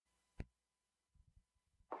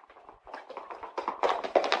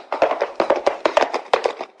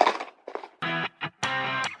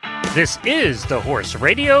This is the Horse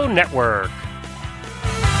Radio Network.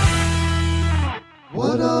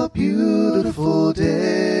 What a beautiful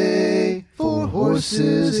day for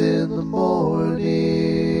horses in the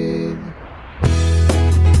morning.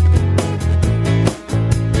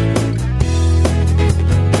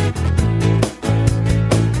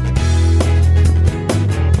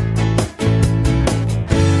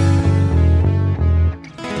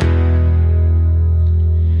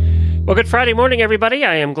 Well, good Friday morning, everybody.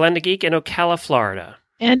 I am Glenn the Geek in Ocala, Florida.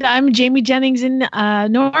 And I'm Jamie Jennings in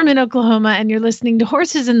Norman, Oklahoma, and you're listening to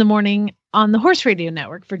Horses in the Morning on the Horse Radio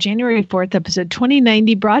Network for January 4th, episode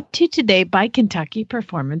 2090, brought to you today by Kentucky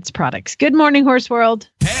Performance Products. Good morning, Horse World.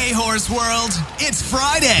 Hey, Horse World. It's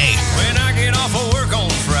Friday. When I get off of work on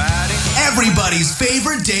Friday. Everybody's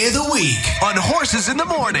favorite day of the week on Horses in the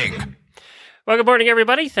Morning. Well, good morning,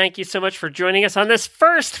 everybody. Thank you so much for joining us on this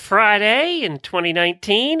first Friday in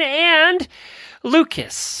 2019. And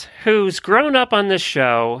Lucas, who's grown up on this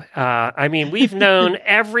show. We've known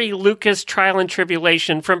every Lucas trial and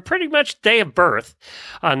tribulation from pretty much day of birth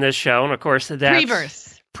on this show. And of course,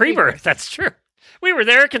 that's pre-birth. That's true. We were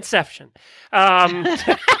there at conception. Gross.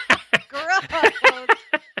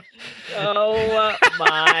 Oh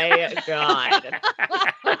my God.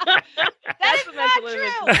 That's not true.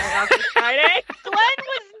 Friday. Glenn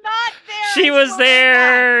was not there. She was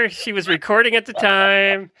there. She was recording at the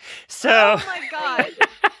time. So, oh my God.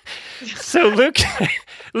 So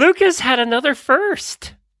Lucas had another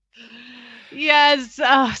first. Yes.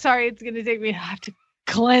 Oh, sorry. It's going to take me. I have to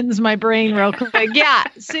cleanse my brain real quick. Yeah.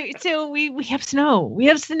 So we have snow. We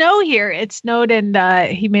have snow here. It snowed, and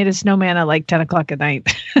he made a snowman at like 10 o'clock at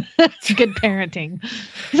night. It's good parenting.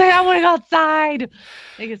 He's like, I want to go outside.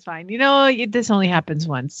 I think it's fine. You know, this only happens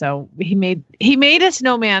once. So he made a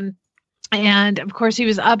snowman. And of course he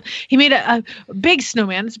was up. He made a big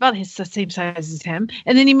snowman. It's about the same size as him.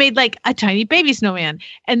 And then he made like a tiny baby snowman.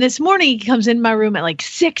 And this morning he comes in my room at like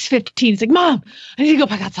 6:15. He's like, Mom, I need to go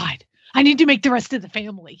back outside. I need to make the rest of the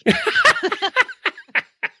family.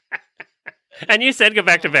 And you said go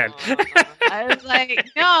back to bed. I was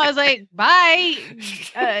like, bye.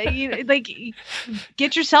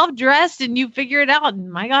 Get yourself dressed and you figure it out.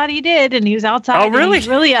 And my God, he did. And he was outside. Oh, really?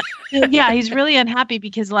 He's really unhappy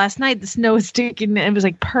because last night the snow was sticking. It was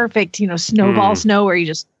like perfect, snowball snow where you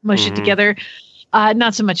just mush it together.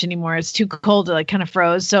 Not so much anymore. It's too cold to like kind of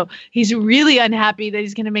froze. So he's really unhappy that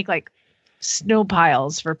he's going to make like snow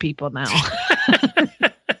piles for people now.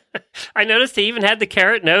 I noticed he even had the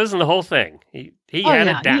carrot nose and the whole thing. He had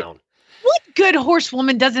it down. What good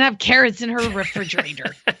horsewoman doesn't have carrots in her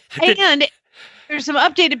refrigerator? And there's some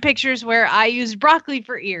updated pictures where I used broccoli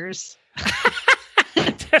for ears.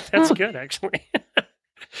 That's good, actually.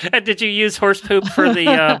 And did you use horse poop for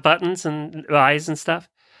the buttons and eyes and stuff?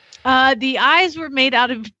 The eyes were made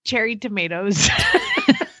out of cherry tomatoes.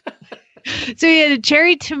 So he had a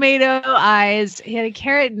cherry tomato eyes, he had a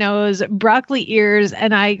carrot nose, broccoli ears,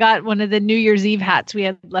 and I got one of the New Year's Eve hats we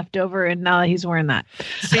had left over, and now he's wearing that.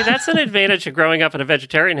 See, that's an advantage of growing up in a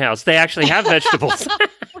vegetarian house. They actually have vegetables.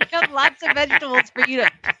 We have lots of vegetables for you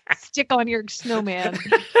to stick on your snowman.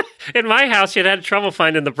 In my house, you'd had trouble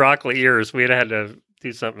finding the broccoli ears. We'd had to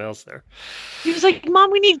do something else there. He was like,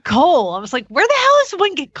 Mom, we need coal. I was like, where the hell does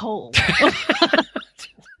one get coal?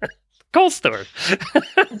 Coal store.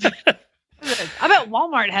 I bet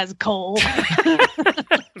Walmart has coal.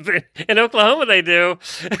 In Oklahoma, they do.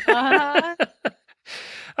 All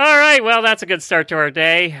right. Well, that's a good start to our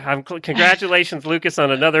day. Congratulations, Lucas, on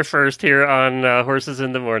another first here on Horses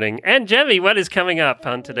in the Morning. And Jemmy, what is coming up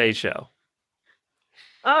on today's show?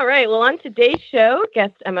 All right. Well, on today's show,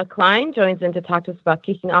 guest Emma Klein joins in to talk to us about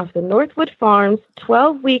kicking off the Northwood Farms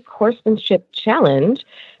 12-week Horsemanship Challenge.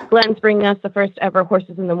 Glenn's bringing us the first ever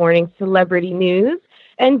Horses in the Morning celebrity news.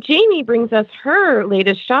 And Jamie brings us her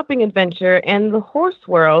latest shopping adventure and the horse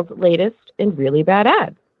world's latest and really bad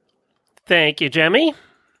ad. Thank you, Jemmy.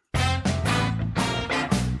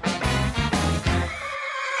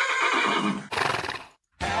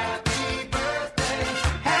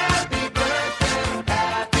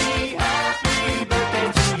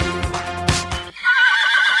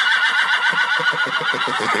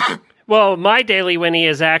 Well, my daily Winnie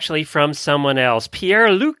is actually from someone else.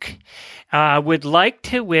 Pierre-Luc would like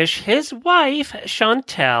to wish his wife,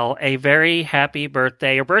 Chantel, a very happy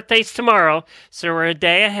birthday. Her birthday's tomorrow, so we're a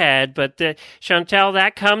day ahead. But Chantel,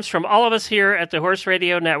 that comes from all of us here at the Horse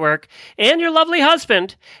Radio Network and your lovely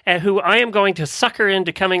husband, who I am going to sucker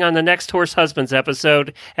into coming on the next Horse Husbands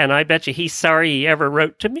episode. And I bet you he's sorry he ever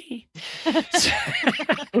wrote to me.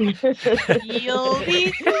 You'll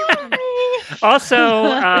be sorry. Also,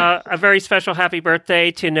 a very special happy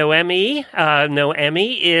birthday to Noemi.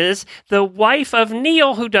 Noemi is the wife of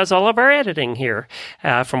Neil, who does all of our editing here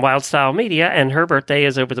from Wild Style Media, and her birthday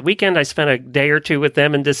is over the weekend. I spent a day or two with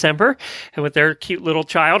them in December, and with their cute little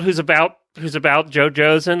child who's about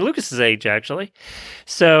JoJo's and Lucas's age, actually.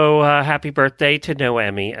 So happy birthday to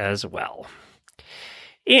Noemi as well.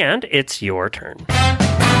 And it's your turn.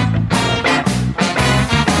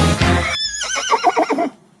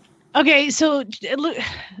 Okay, so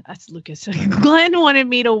that's Lucas. Glenn wanted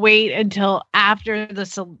me to wait until after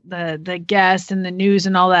the guest and the news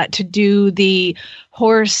and all that to do the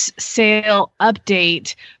horse sale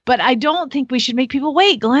update, but I don't think we should make people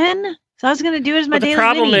wait, Glenn. So I was going to do it as my daily The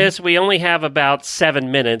problem mini. is we only have about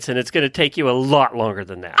 7 minutes, and it's going to take you a lot longer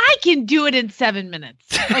than that. I can do it in 7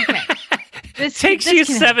 minutes. Okay. It takes you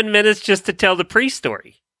 7 minutes just to tell the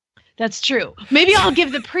pre-story. That's true. Maybe I'll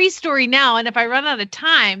give the pre-story now, and if I run out of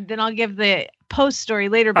time, then I'll give the post-story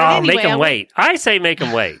later. But anyway, make them wait. I say make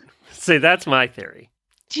them wait. See, that's my theory.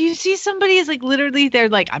 Do you see somebody is like literally they're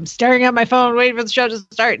like, I'm staring at my phone waiting for the show to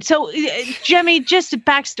start. So Jemmy, just a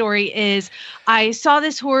backstory is I saw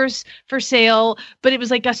this horse for sale, but it was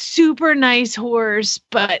like a super nice horse,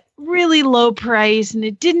 but really low price, and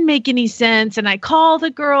it didn't make any sense. And I call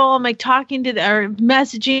the girl, I'm like talking to or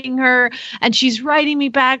messaging her, and she's writing me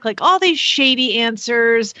back like all these shady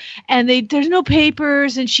answers, and there's no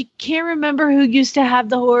papers, and she can't remember who used to have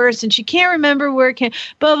the horse, and she can't remember where it came,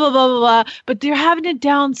 blah, blah, blah, blah, blah. But they're having to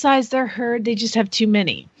downsize their herd. They just have too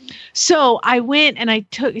many. So I went and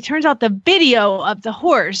it turns out the video of the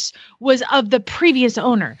horse was of the previous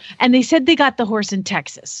owner, and they said they got the horse in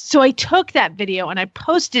Texas. So I took that video and I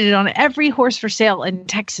posted it on every horse for sale in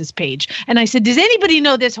Texas page. And I said, does anybody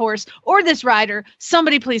know this horse or this rider?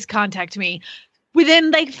 Somebody please contact me.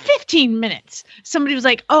 Within like 15 minutes, somebody was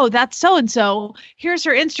like, oh, that's so-and-so. Here's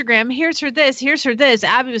her Instagram. Here's her this. Here's her this.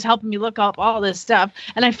 Abby was helping me look up all this stuff.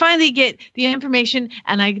 And I finally get the information,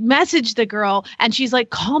 and I messaged the girl, and she's like,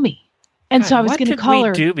 call me. And so I was going to call her.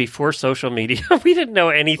 What did we do before social media? We didn't know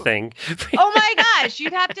anything. Oh my gosh.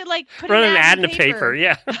 You'd have to like put run an ad in the paper.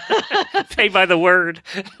 Yeah. Pay by the word.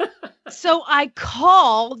 So I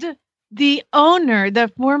called the owner, the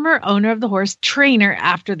former owner of the horse, trainer,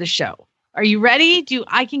 after the show. Are you ready?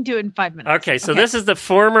 I can do it in 5 minutes. Okay, so this is the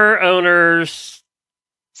former owner's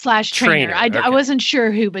 / trainer. I wasn't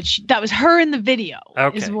sure who, but that was her in the video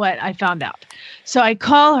is what I found out. So I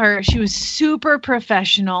call her. She was super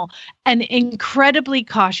professional and incredibly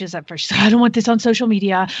cautious at first. She said, I don't want this on social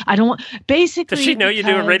media. I don't want, basically. Does she know you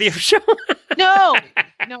do a radio show? No,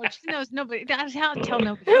 she knows nobody. That's how I tell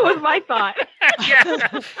nobody. It was my thought.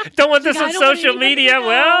 Yeah. Don't want this on social media.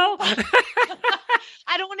 Well,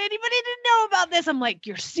 I don't want anybody to know about this. I'm like,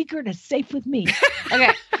 your secret is safe with me.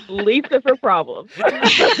 Okay. Lisa for problems.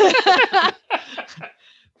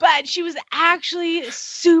 But she was actually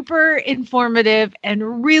super informative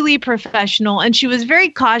and really professional. And she was very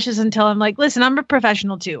cautious until I'm like, listen, I'm a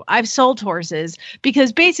professional too. I've sold horses,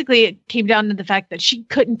 because basically it came down to the fact that she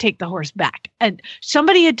couldn't take the horse back. And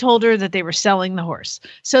somebody had told her that they were selling the horse.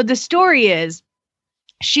 So the story is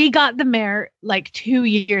she got the mare like 2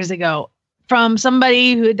 years ago from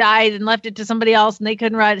somebody who died and left it to somebody else, and they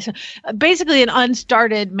couldn't ride it. So, basically an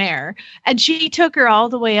unstarted mare. And she took her all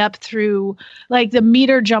the way up through like the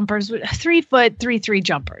meter jumpers, 3 foot, 3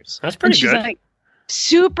 jumpers. That's pretty good. Like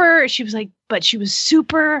she was like, but she was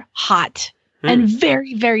super hot and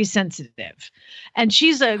very, very sensitive. And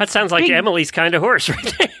that sounds like Emily's kind of horse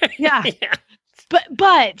right there. Yeah. Yeah.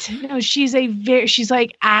 But no, she's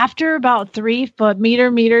like after about 3 foot,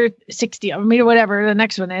 meter 60 or meter, whatever the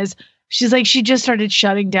next one is, she's like, she just started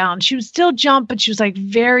shutting down. She would still jump, but she was like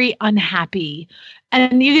very unhappy.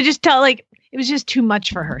 And you could just tell like it was just too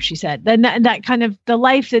much for her, she said. Then that kind of the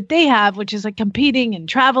life that they have, which is like competing and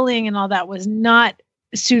traveling and all that, was not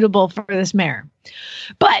suitable for this mare.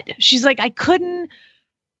 But she's like, I couldn't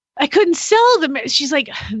sell the mare. She's like,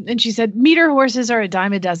 and she said, meter horses are a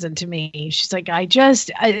dime a dozen to me. She's like,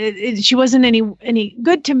 she wasn't any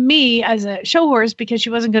good to me as a show horse because she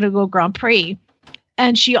wasn't going to go Grand Prix.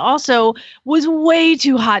 And she also was way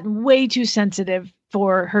too hot and way too sensitive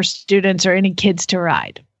for her students or any kids to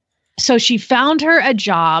ride. So she found her a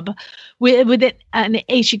job with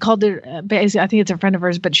she called her, I think it's a friend of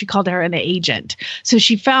hers, but she called her an agent. So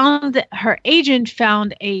her agent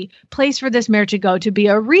found a place for this mare to go to be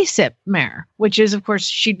a recip mare, which is, of course,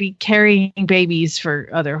 she'd be carrying babies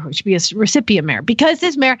she'd be a recipient mare, because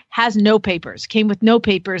this mare has no papers, came with no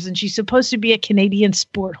papers, and she's supposed to be a Canadian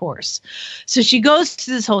sport horse. So she goes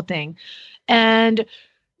to this whole thing, and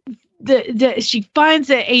she finds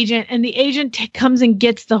the agent, and the agent comes and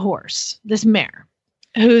gets the horse, this mare.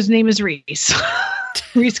 whose name is Reese.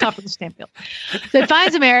 Reese Copper Stanfield. So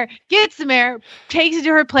finds the mare, gets the mare, takes it to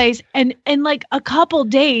her place, and in like a couple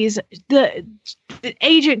days, the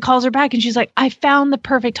agent calls her back and she's like, I found the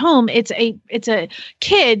perfect home. It's a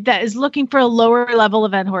kid that is looking for a lower level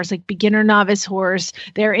event horse, like beginner novice horse.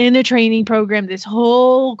 They're in a training program. This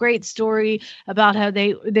whole great story about how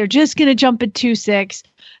they're just gonna jump at 2.6.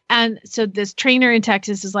 And so this trainer in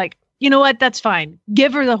Texas is like, you know what? That's fine.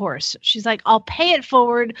 Give her the horse. She's like, I'll pay it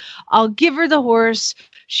forward. I'll give her the horse.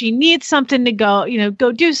 She needs something to go,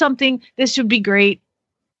 go do something. This would be great.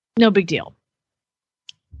 No big deal.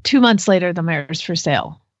 2 months later, the mare's for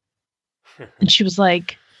sale. And she was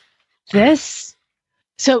like, this?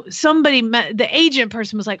 So the agent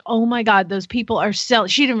person was like, oh my God, those people are selling.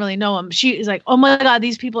 She didn't really know him. She is like, oh my God,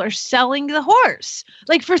 these people are selling the horse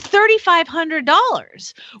like for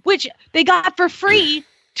 $3,500, which they got for free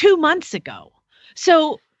 2 months ago.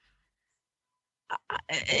 So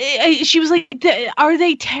she was like, are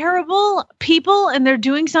they terrible people and they're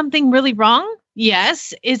doing something really wrong?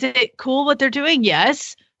 Yes. Is it cool what they're doing?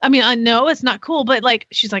 Yes. I mean, I know it's not cool, but like,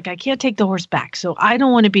 she's like, I can't take the horse back. So I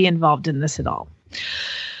don't want to be involved in this at all.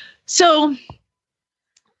 So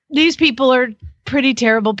these people are pretty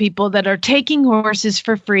terrible people that are taking horses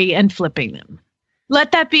for free and flipping them.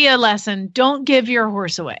 Let that be a lesson. Don't give your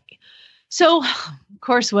horse away. So, of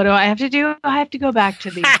course, what do I have to do? I have to go back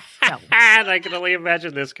to the And I can only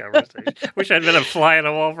imagine this conversation. Wish I'd been a fly on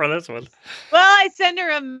the wall for this one. Well, I send her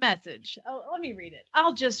a message. Oh, let me read it.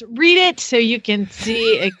 I'll just read it so you can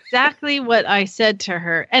see exactly what I said to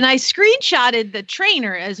her. And I screenshotted the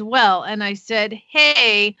trainer as well. And I said,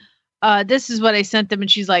 hey, this is what I sent them. And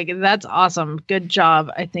she's like, that's awesome. Good job.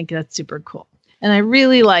 I think that's super cool. And I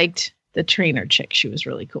really liked the trainer chick. She was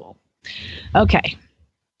really cool. Okay.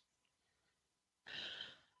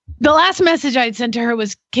 The last message I'd sent to her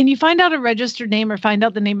was, can you find out a registered name or find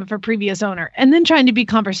out the name of her previous owner? And then trying to be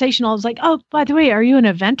conversational, I was like, oh, by the way, are you an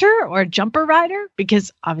eventer or a jumper rider?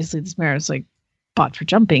 Because obviously this mare is like bought for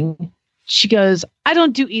jumping. She goes, I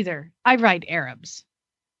don't do either. I ride Arabs.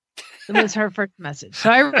 That was her first message.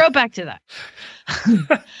 So I wrote back to that. I'm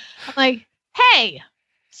like, hey,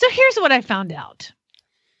 so here's what I found out.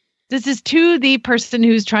 This is to the person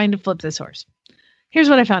who's trying to flip this horse. Here's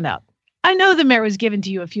what I found out. I know the mare was given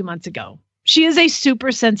to you a few months ago. She is a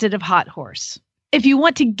super sensitive hot horse. If you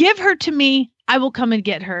want to give her to me, I will come and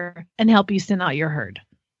get her and help you thin out your herd.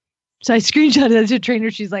 So I screenshotted it to the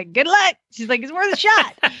trainer. She's like, good luck. She's like, it's worth a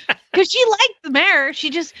shot. Because she liked the mare.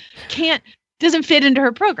 She just doesn't fit into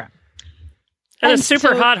her program. And a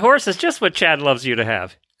super hot horse is just what Chad loves you to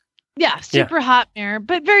have. Yeah, super hot mare,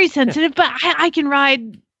 but very sensitive. But I can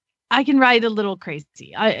ride a little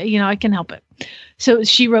crazy. I can help it. So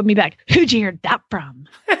she wrote me back, who'd you hear that from?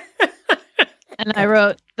 And I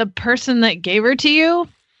wrote, the person that gave her to you.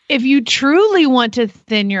 If you truly want to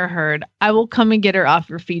thin your herd, I will come and get her off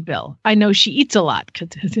your feed bill. I know she eats a lot because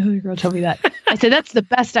the other girl told me that. I said, that's the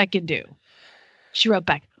best I can do. She wrote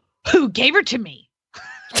back, who gave her to me?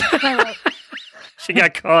 I wrote, she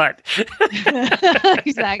got caught.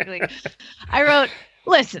 Exactly. I wrote,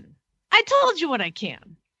 listen, I told you what I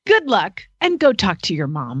can. Good luck and go talk to your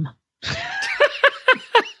mom.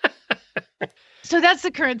 So that's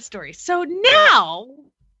the current story. So now,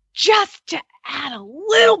 just to add a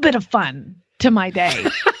little bit of fun to my day,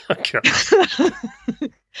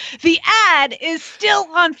 the ad is still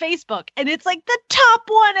on Facebook and it's like the top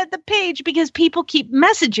one at the page because people keep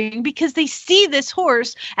messaging because they see this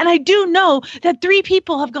horse. And I do know that 3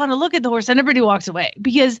 people have gone to look at the horse and everybody walks away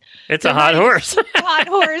because it's a hot horse. Hot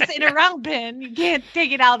horse in a round pen. You can't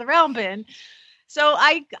take it out of the round pen. So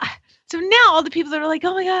now all the people that are like,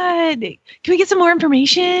 oh my God, can we get some more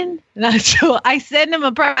information? And so I send them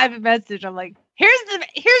a private message. I'm like, here's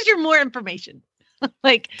your more information.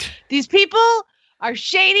 Like, these people are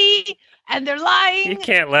shady and they're lying. You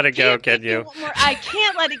can't let it go, can you? I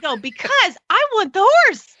can't let it go because I want the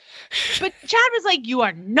horse. But Chad was like, you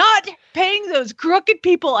are not paying those crooked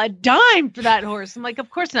people a dime for that horse. I'm like,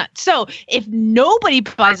 of course not. So if nobody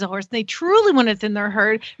buys a horse and they truly want to thin their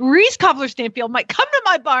herd, Reese Cobbler Stanfield might come to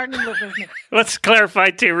my barn and live with me. Let's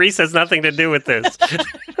clarify too. Reese has nothing to do with this.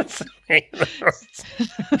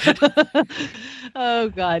 Oh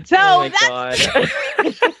God. So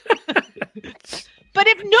But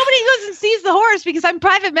if nobody goes and sees the horse because I'm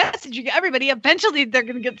private messaging everybody, eventually they're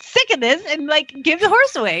going to get sick of this and like give the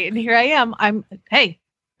horse away. And here I am. Hey,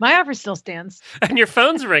 my offer still stands. And your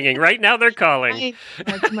phone's ringing right now. They're calling.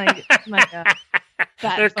 That's my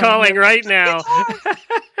they're calling right now.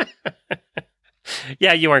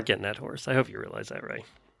 Yeah, you aren't getting that horse. I hope you realize that, right?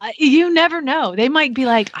 You never know. They might be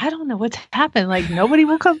like, I don't know what's happened. Like, nobody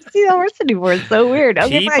will come see the horse anymore. It's so weird.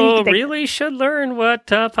 Okay, People really should learn what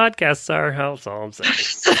podcasts are. That's all I'm saying.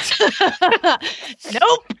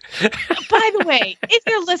 Nope. By the way, if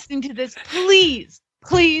you're listening to this, please,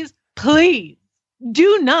 please, please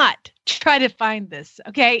do not try to find this.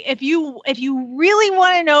 Okay. If you really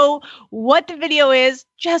want to know what the video is,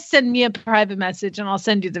 just send me a private message and I'll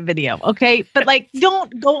send you the video. Okay. But like,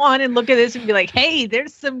 don't go on and look at this and be like, hey,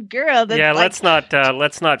 there's some girl. That's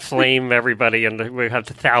let's not flame everybody and we have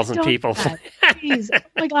 1,000 people. Please. Oh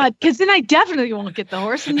my God. Because then I definitely won't get the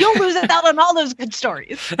horse and you'll lose out on all those good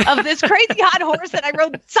stories of this crazy hot horse that I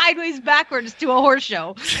rode sideways backwards to a horse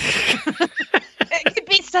show. It could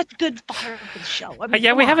be such good fodder for the show. I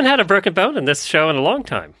mean, we haven't had a broken bone in this show in a long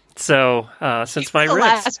time. So since my ribs,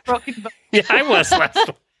 last broken bone. Yeah, I was last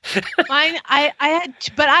one. Mine, I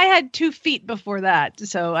had 2 feet before that,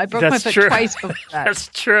 so I broke my foot twice before that. That's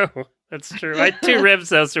true. I had 2 ribs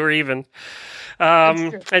though, so we're even.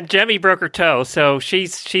 And Jemmy broke her toe, so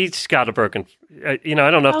she's got a broken. I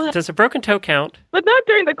don't know. Does a broken toe count? But not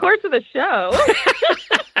during the course of the show.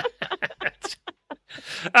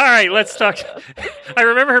 All right, let's talk. I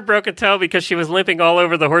remember her broken toe because she was limping all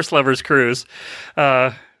over the Horse Lovers cruise.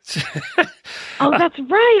 Oh, that's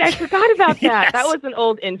right. I forgot about that. Yes. That was an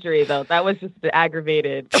old injury, though. That was just the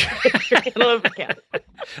aggravated.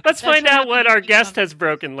 Let's find out what our guest has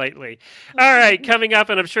broken lately. All right, coming up,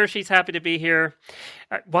 and I'm sure she's happy to be here.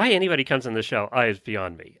 Why anybody comes on the show is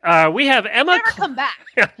beyond me. We have Emma. Never come back.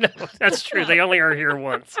 No, that's true. They only are here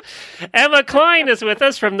once. Emma Klein is with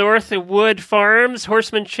us from Northwood Farms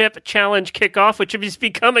Horsemanship Challenge Kickoff, which has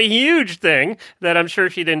become a huge thing that I'm sure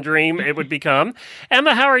she didn't dream it would become.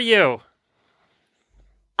 Emma, how are you?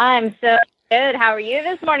 I'm so good. How are you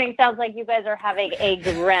this morning? Sounds like you guys are having a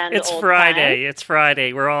grand It's old Friday. time. It's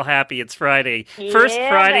Friday. We're all happy. It's Friday. First Yeah,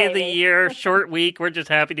 Friday of the baby. year, short week. We're just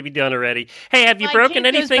happy to be done already. Hey, have you My broken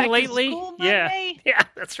kid goes anything back to lately? school Yeah. Monday. Yeah,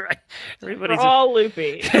 that's right. We're Everybody's all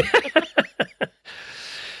loopy.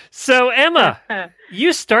 So, Emma,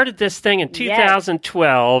 you started this thing in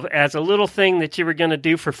 2012 as a little thing that you were going to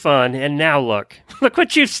do for fun, and now look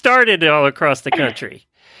what you've started all across the country.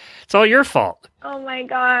 It's all your fault. Oh my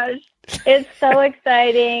gosh. It's so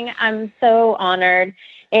exciting. I'm so honored.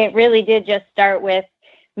 It really did just start with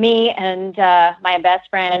me and my best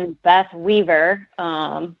friend, Beth Weaver.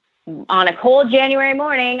 On a cold January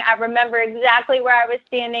morning, I remember exactly where I was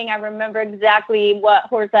standing. I remember exactly what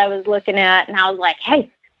horse I was looking at. And I was like, hey,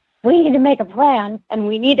 we need to make a plan. And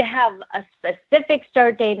we need to have a specific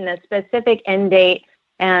start date and a specific end date.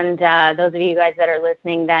 And those of you guys that are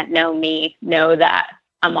listening that know me know that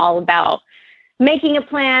I'm all about making a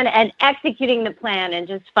plan and executing the plan and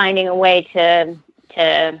just finding a way to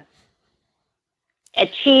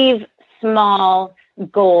achieve small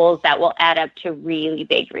goals that will add up to really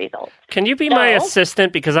big results. Can you be my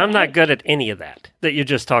assistant? Because I'm not good at any of that you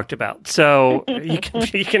just talked about. So you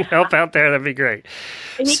can help out there. That'd be great.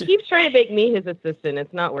 And he keeps trying to make me his assistant.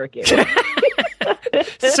 It's not working.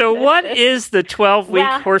 So what is the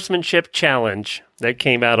 12-week horsemanship challenge that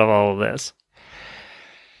came out of all of this?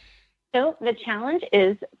 So the challenge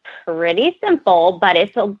is pretty simple, but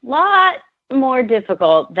it's a lot more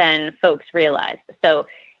difficult than folks realize. So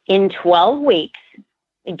in 12 weeks,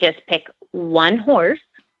 we just pick one horse.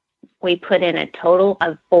 We put in a total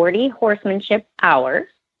of 40 horsemanship hours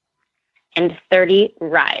and 30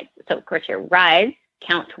 rides. So, of course, your rides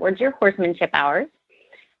count towards your horsemanship hours.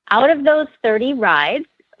 Out of those 30 rides,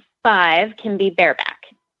 5 can be bareback,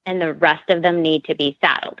 and the rest of them need to be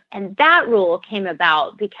saddled. And that rule came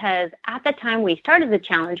about because at the time we started the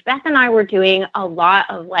challenge, Beth and I were doing a lot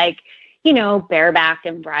of bareback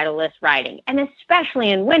and bridleless riding. And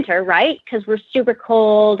especially in winter, right? Because we're super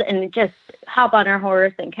cold and just hop on our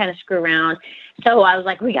horse and kind of screw around. So I was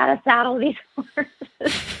like, we got to saddle these horses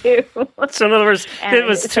too. So in other words, it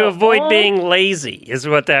was to avoid being lazy is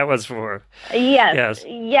what that was for. Yes.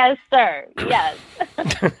 Yes, sir. Yes.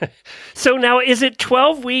 So now, is it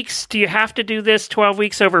 12 weeks? Do you have to do this 12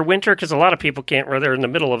 weeks over winter? Because a lot of people can't, or they're in the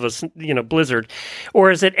middle of a blizzard.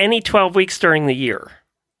 Or is it any 12 weeks during the year?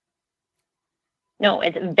 No,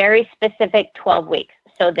 it's very specific 12 weeks.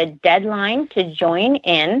 So the deadline to join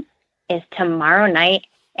in is tomorrow night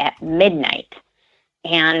at midnight.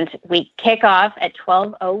 And we kick off at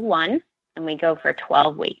 12:01 and we go for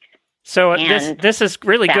 12 weeks. So this is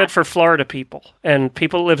really good for Florida people and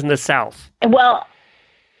people who live in the South. Well,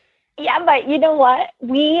 yeah, but you know what?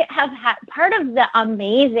 We have had part of the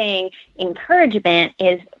amazing encouragement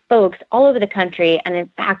is folks all over the country and in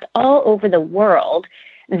fact all over the world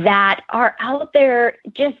that are out there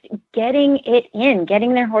just getting it in,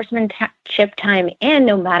 getting their horsemanship time in,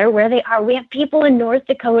 no matter where they are. We have people in North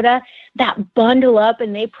Dakota that bundle up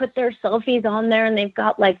and they put their selfies on there and they've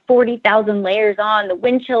got like 40,000 layers on. The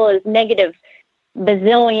wind chill is negative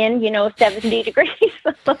bazillion, 70 degrees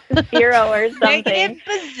zero or something. Negative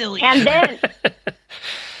bazillion. And then,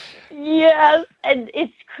 yes, and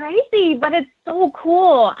it's crazy, but it's so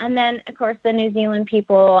cool. And then, of course, the New Zealand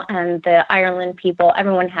people and the Ireland people,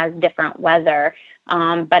 everyone has different weather.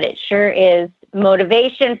 But it sure is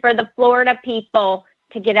motivation for the Florida people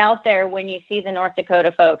to get out there when you see the North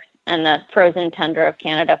Dakota folks and the frozen tundra of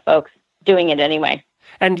Canada folks doing it anyway.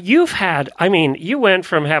 And you went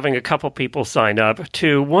from having a couple people sign up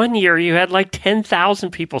to 1 year you had like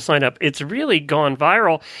 10,000 people sign up. It's really gone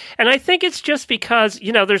viral. And I think it's just because,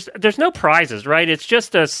 there's no prizes, right? It's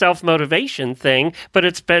just a self-motivation thing, but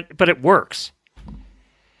it works.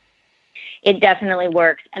 It definitely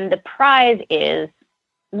works. And the prize is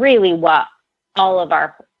really what all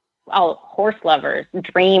horse lovers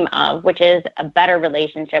dream of, which is a better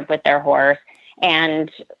relationship with their horse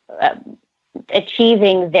and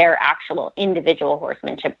achieving their actual individual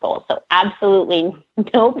horsemanship goals. So absolutely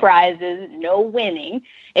no prizes, no winning.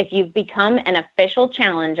 If you've become an official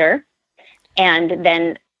challenger, and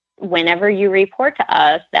then whenever you report to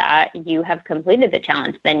us that you have completed the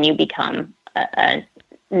challenge, then you become a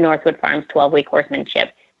Northwood Farms 12-week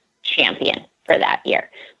horsemanship champion for that year.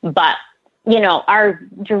 But, our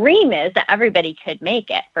dream is that everybody could make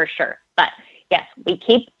it for sure. But yes, we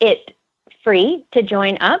keep it free to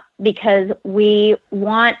join up because we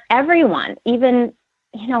want everyone, even,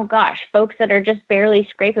 folks that are just barely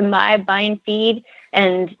scraping by buying feed,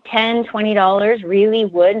 and $10, $20 really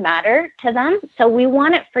would matter to them. So we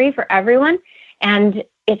want it free for everyone. And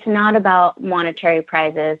it's not about monetary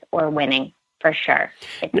prizes or winning for sure.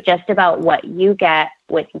 It's just about what you get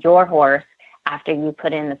with your horse after you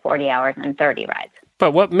put in the 40 hours and 30 rides.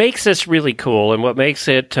 But what makes this really cool and what makes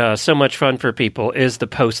it so much fun for people is the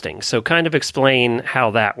posting. So kind of explain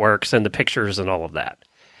how that works and the pictures and all of that.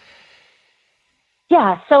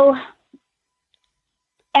 Yeah, so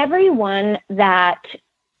everyone that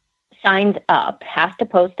signs up has to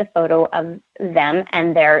post a photo of them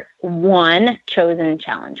and their one chosen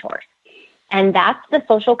challenge horse. And that's the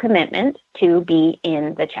social commitment to be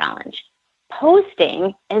in the challenge.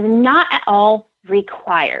 Posting is not at all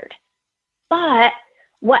required. But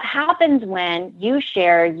what happens when you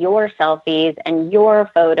share your selfies and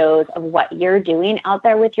your photos of what you're doing out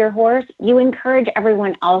there with your horse, you encourage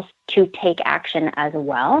everyone else to take action as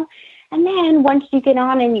well. And then once you get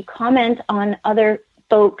on and you comment on other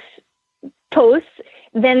folks' posts,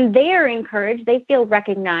 then they're encouraged, they feel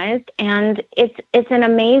recognized, and it's an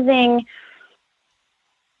amazing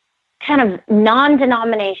kind of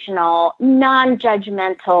non-denominational,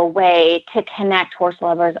 non-judgmental way to connect horse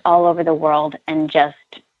lovers all over the world and just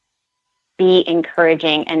be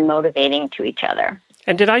encouraging and motivating to each other.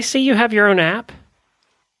 And did I see you have your own app?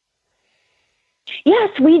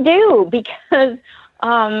 Yes, we do, because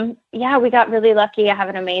we got really lucky. I have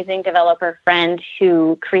an amazing developer friend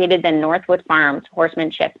who created the Northwood Farms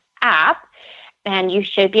Horsemanship app, and you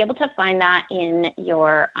should be able to find that in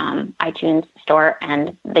your iTunes store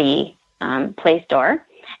and the Play Store.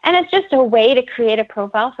 And it's just a way to create a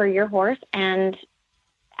profile for your horse and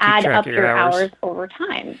add up your hours over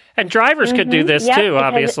time. And drivers could do this too,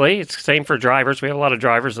 obviously. It's the same for drivers. We have a lot of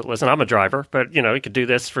drivers that listen. I'm a driver, but, you could do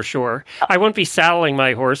this for sure. I wouldn't be saddling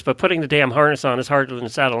my horse, but putting the damn harness on is harder than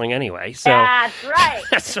saddling anyway. So That's right.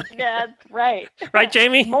 That's right. Right,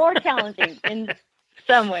 Jamie? More challenging in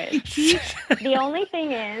some ways. The only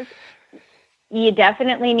thing is, you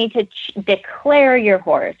definitely need to declare your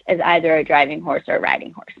horse as either a driving horse or a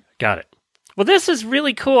riding horse. Got it. Well, this is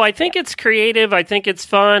really cool. I think it's creative. I think it's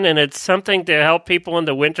fun, and it's something to help people in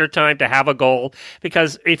the wintertime to have a goal,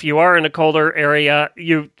 because if you are in a colder area,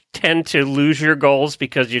 you tend to lose your goals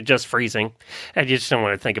because you're just freezing, and you just don't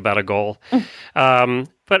want to think about a goal.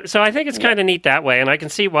 But so I think it's kind of neat that way, and I can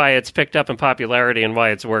see why it's picked up in popularity and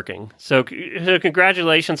why it's working. So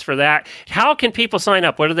congratulations for that. How can people sign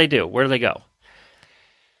up? What do they do? Where do they go?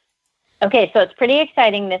 Okay, so it's pretty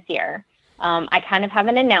exciting this year. I kind of have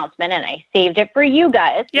an announcement, and I saved it for you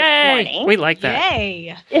guys this morning. We like that.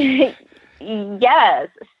 Yay! Yes.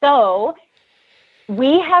 So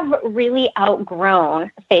we have really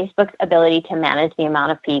outgrown Facebook's ability to manage the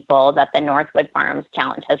amount of people that the Northwood Farms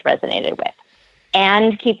Challenge has resonated with,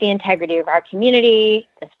 and keep the integrity of our community,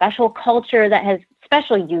 the special,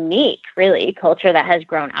 unique, really, culture that has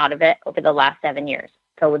grown out of it over the last 7 years.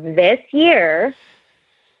 So this year,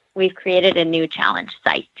 we've created a new challenge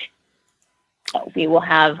site. So we will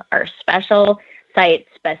have our special site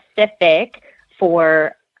specific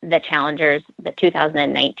for the challengers, the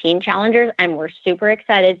 2019 challengers, and we're super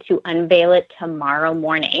excited to unveil it tomorrow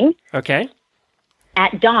morning. Okay.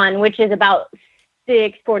 At dawn, which is about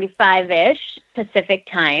 6:45-ish Pacific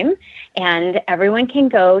time, and everyone can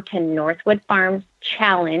go to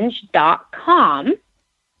northwoodfarmschallenge.com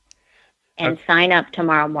and sign up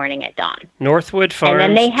tomorrow morning at dawn.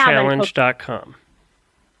 northwoodfarmschallenge.com.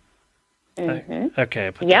 Mm-hmm.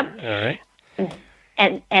 Okay. Yep. All right.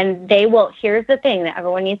 And they will, here's the thing that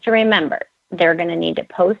everyone needs to remember. They're going to need to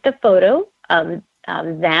post a photo of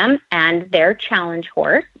them and their challenge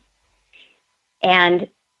horse. And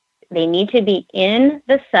they need to be in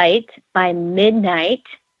the site by midnight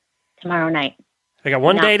tomorrow night. I got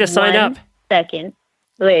one day to sign up. Second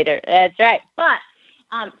later. That's right. But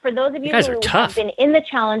for those of you guys are who tough. have been in the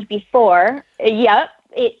challenge before,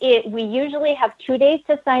 we usually have 2 days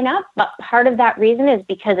to sign up. But part of that reason is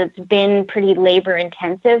because it's been pretty labor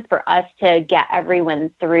intensive for us to get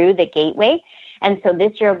everyone through the gateway. And so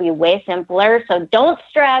this year will be way simpler. So don't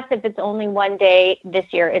stress if it's only 1 day.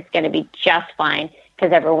 This year it's going to be just fine,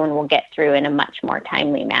 because everyone will get through in a much more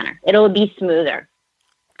timely manner. It'll be smoother.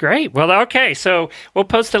 Great. Well, okay. So we'll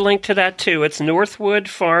post a link to that too. It's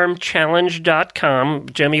northwoodfarmchallenge.com.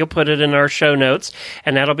 Jimmy will put it in our show notes,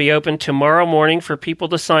 and that'll be open tomorrow morning for people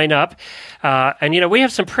to sign up. And, we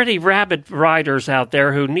have some pretty rabid riders out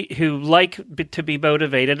there who like to be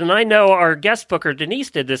motivated. And I know our guest booker, Denise,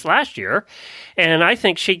 did this last year, and I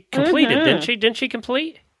think she completed, didn't she? Didn't she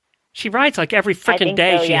complete? She rides like every freaking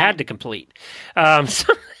day she had to complete.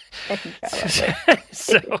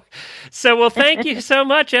 So well, thank you so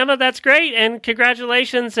much, Emma. That's great. And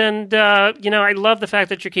congratulations. And, I love the fact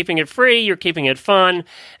that you're keeping it free. You're keeping it fun.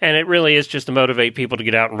 And it really is just to motivate people to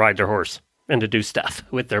get out and ride their horse and to do stuff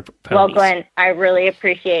with their ponies. Well, Glenn, I really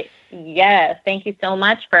appreciate. Yes. Thank you so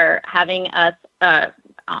much for having us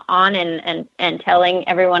on and telling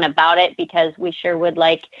everyone about it, because we sure would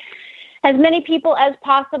like as many people as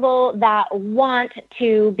possible that want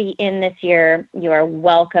to be in this year. You are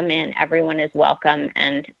welcome in. Everyone is welcome.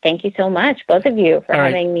 And thank you so much, both of you, for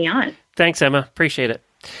having me on. Thanks, Emma. Appreciate it.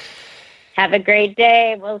 Have a great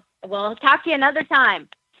day. We'll talk to you another time.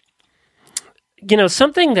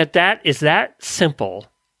 Something that is that simple,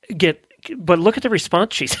 but look at the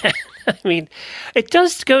response she's had. I mean, it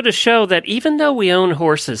does go to show that even though we own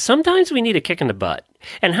horses, sometimes we need a kick in the butt.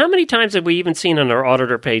 And how many times have we even seen on our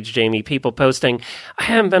auditor page, Jamie, people posting, I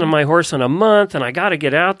haven't been on my horse in a month and I got to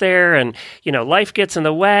get out there, and, life gets in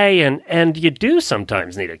the way, and you do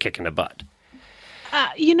sometimes need a kick in the butt.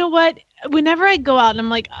 You know what? Whenever I go out and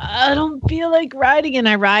I'm like, I don't feel like riding, and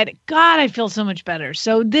I ride, God, I feel so much better.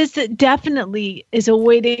 So this definitely is a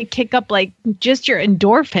way to kick up like just your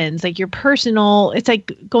endorphins, like your personal, it's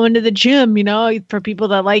like going to the gym, for people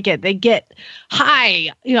that like it, they get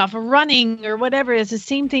high, off of running or whatever. It's the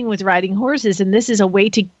same thing with riding horses. And this is a way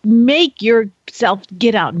to make yourself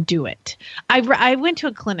get out and do it. I went to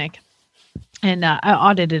a clinic. And I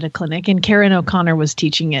audited a clinic, and Karen O'Connor was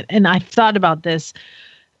teaching it. And I've thought about this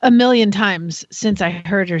a million times since I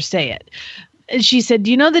heard her say it. And she said,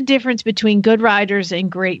 do you know the difference between good riders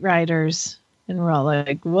and great riders? And we're all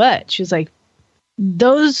like, what? She was like,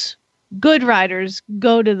 those good riders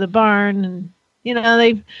go to the barn and,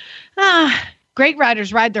 great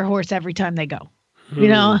riders ride their horse every time they go,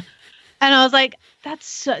 And I was like,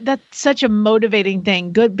 that's such a motivating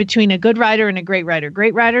thing. Good between a good rider and a great rider.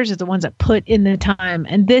 Great riders are the ones that put in the time.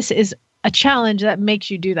 And this is a challenge that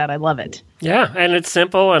makes you do that. I love it. Yeah. And it's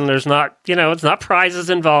simple, and there's not, it's not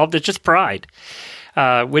prizes involved. It's just pride,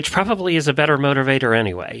 which probably is a better motivator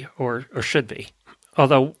anyway, or should be.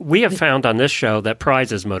 Although we have found on this show that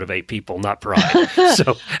prizes motivate people, not pride.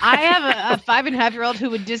 So I have a 5.5-year-old who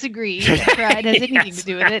would disagree that pride has anything to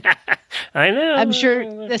do with it. I know. I'm sure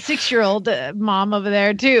the 6-year-old mom over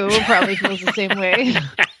there too probably feels the same way.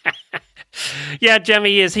 Yeah,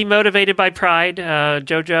 Jemmy, is he motivated by pride,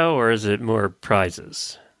 JoJo, or is it more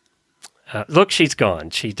prizes? Look, she's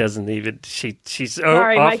gone. She doesn't even. She's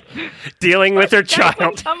off dealing with her child.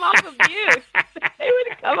 Would come off of mute. They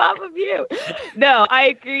would come off of mute. No, I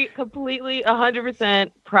agree completely.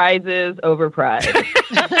 100% prizes over pride.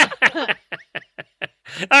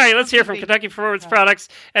 All right, let's hear from Kentucky Performance Products,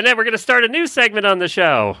 and then we're going to start a new segment on the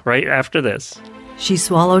show right after this. She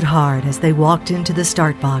swallowed hard as they walked into the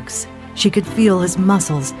start box. She could feel his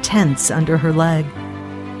muscles tense under her leg.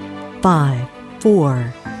 5,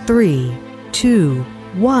 4, 3, 2,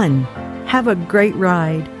 1. Have a great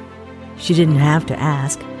ride. She didn't have to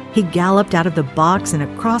ask. He galloped out of the box and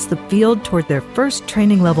across the field toward their first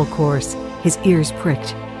training level course. His ears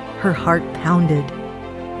pricked. Her heart pounded.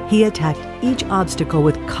 He attacked each obstacle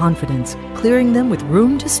with confidence, clearing them with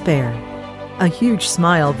room to spare. A huge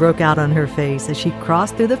smile broke out on her face as she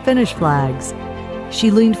crossed through the finish flags.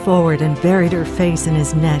 She leaned forward and buried her face in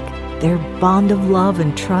his neck. Their bond of love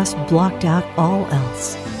and trust blocked out all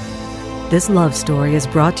else. This love story is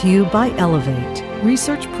brought to you by Elevate.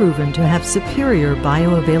 Research proven to have superior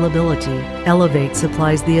bioavailability. Elevate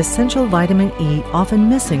supplies the essential vitamin E often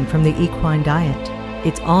missing from the equine diet.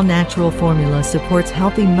 Its all-natural formula supports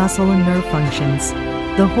healthy muscle and nerve functions.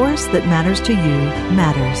 The horse that matters to you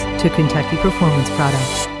matters to Kentucky Performance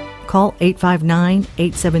Products. Call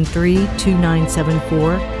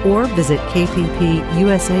 859-873-2974 or visit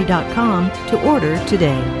kppusa.com to order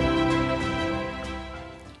today.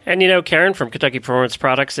 And you know, Karen from Kentucky Performance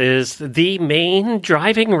Products is the main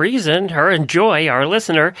driving reason, her and Joy, our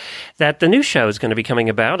listener, that the new show is going to be coming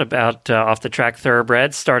about Off the Track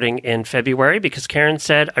Thoroughbreds starting in February, because Karen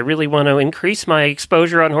said, I really want to increase my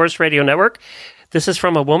exposure on Horse Radio Network. This is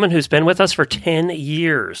from a woman who's been with us for 10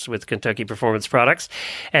 years with Kentucky Performance Products,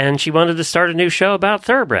 and she wanted to start a new show about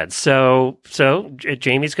thoroughbreds. So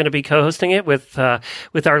Jamie's going to be co-hosting it with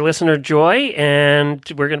our listener Joy, and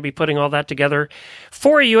we're going to be putting all that together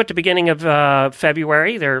for you at the beginning of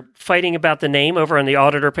February. They're fighting about the name over on the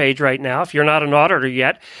auditor page right now. If you're not an auditor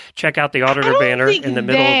yet, check out the auditor banner in the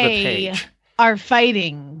middle of the page. Are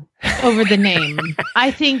fighting over the name.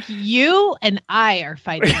 I think you and I are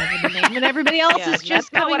fighting over the name, and everybody else is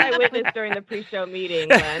just that's not what I coming up witnessed during the pre-show meeting.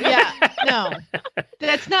 Glenn. Yeah, no,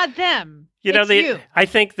 that's not them. You know, you. I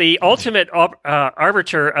think the ultimate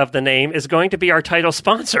arbiter of the name is going to be our title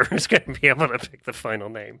sponsor, who's going to be able to pick the final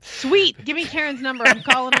name. Sweet. Give me Karen's number. I'm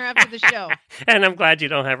calling her after the show. And I'm glad you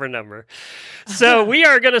don't have her number. So we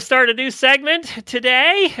are going to start a new segment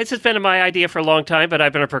today. This has been my idea for a long time, but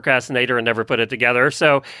I've been a procrastinator and never put it together.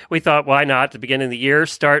 So we thought, why not, at the beginning of the year,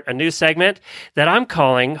 start a new segment that I'm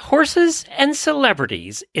calling Horses and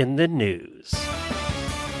Celebrities in the News.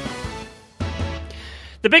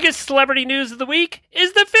 The biggest celebrity news of the week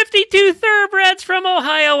is the 52 thoroughbreds from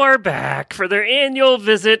Ohio are back for their annual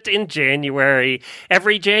visit in January.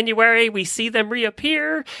 Every January, we see them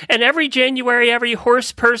reappear, and every January, every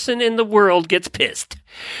horse person in the world gets pissed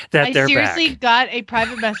that they're back. I seriously got a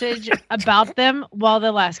private message about them while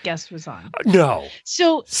the last guest was on. No.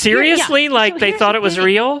 So seriously? They thought it was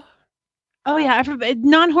real? Oh yeah,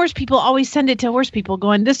 non-horse people always send it to horse people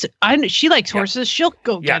going, she likes horses, she'll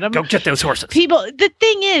go get them. Go get those horses. People, the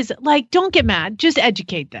thing is, don't get mad, just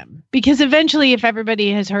educate them. Because eventually, if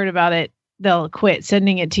everybody has heard about it, they'll quit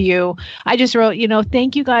sending it to you. I just wrote,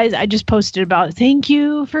 thank you guys. I just posted about thank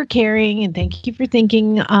you for caring and thank you for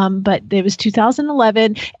thinking. But it was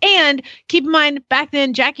 2011. And keep in mind, back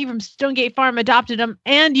then, Jackie from Stonegate Farm adopted them.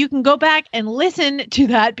 And you can go back and listen to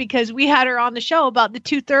that because we had her on the show about the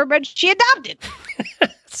 2 thoroughbreds she adopted.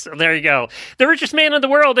 So there you go. The richest man in the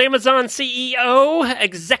world, Amazon CEO,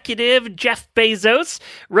 executive Jeff Bezos,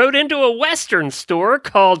 rode into a Western store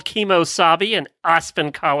called Kimosabi in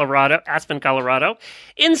Aspen, Colorado,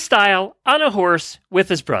 in style on a horse with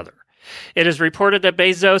his brother. It is reported that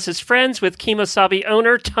Bezos is friends with Kimosabi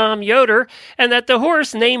owner Tom Yoder and that the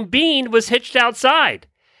horse named Bean was hitched outside.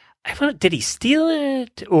 Did he steal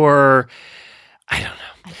it? Or I don't know.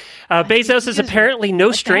 Bezos is apparently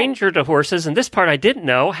no stranger to horses, and this part I didn't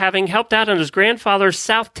know, having helped out on his grandfather's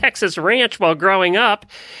South Texas ranch while growing up.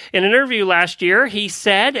 In an interview last year, he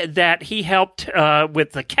said that he helped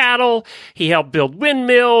with the cattle, he helped build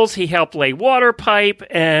windmills, he helped lay water pipe,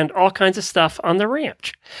 and all kinds of stuff on the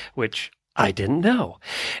ranch, which I didn't know.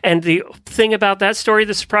 And the thing about that story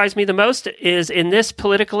that surprised me the most is in this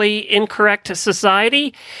politically incorrect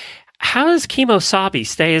society, how does Kimosabi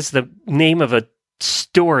stay as the name of a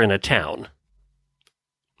store in a town?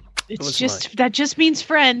 That just means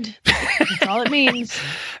friend. That's all it means.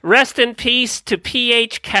 Rest in peace to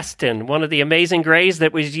P.H. Keston, one of the amazing greys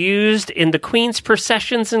that was used in the Queen's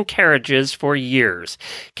processions and carriages for years.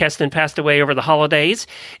 Keston passed away over the holidays.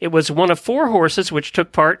 It was one of 4 horses which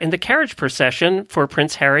took part in the carriage procession for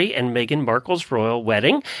Prince Harry and Meghan Markle's royal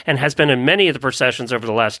wedding, and has been in many of the processions over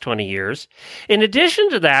the last 20 years. In addition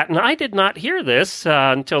to that, and I did not hear this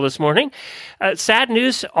until this morning, sad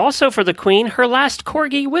news also for the Queen, her last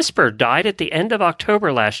corgi, Whisper, died at the end of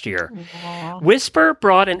October last year. Aww. Whisper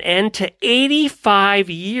brought an end to 85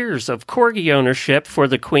 years of corgi ownership for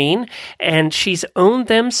the Queen, and she's owned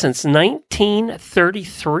them since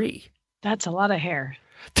 1933. That's a lot of hair.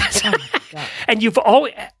 And you've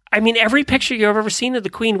always... every picture you've ever seen of the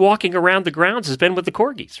Queen walking around the grounds has been with the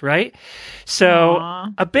corgis, right? So,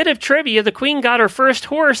 a bit of trivia, the Queen got her first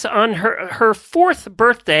horse on her 4th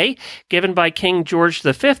birthday, given by King George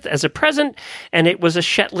V as a present, and it was a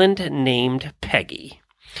Shetland named Peggy.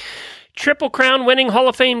 Triple Crown winning Hall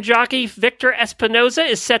of Fame jockey Victor Espinoza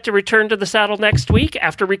is set to return to the saddle next week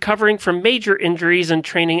after recovering from major injuries and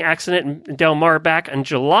training accident in Del Mar back in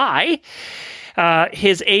July.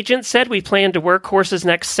 His agent said, we plan to work horses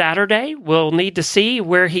next Saturday. We'll need to see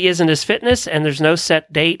where he is in his fitness, and there's no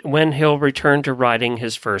set date when he'll return to riding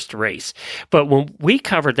his first race. But when we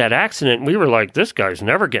covered that accident, we were like, this guy's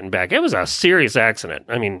never getting back. It was a serious accident.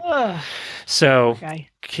 I mean, so,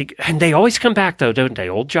 Okay. And they always come back, though, don't they?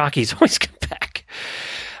 Old jockeys always come back.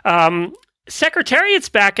 Secretariat's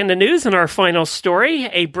back in the news in our final story.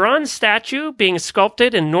 A bronze statue being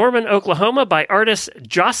sculpted in Norman, Oklahoma by artist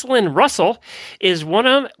Jocelyn Russell is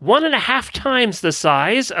 1.5 times the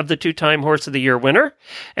size of the 2-time Horse of the Year winner.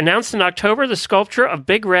 Announced in October, the sculpture of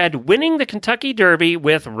Big Red winning the Kentucky Derby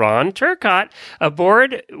with Ron Turcotte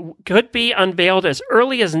aboard could be unveiled as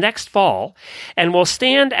early as next fall and will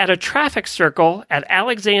stand at a traffic circle at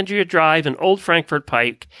Alexandria Drive and Old Frankfort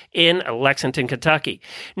Pike in Lexington, Kentucky.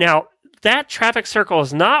 Now, that traffic circle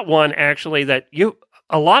is not one, actually, that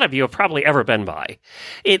a lot of you have probably ever been by.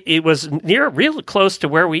 It was real close to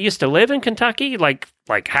where we used to live in Kentucky, like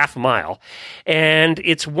half a mile. And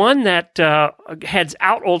it's one that heads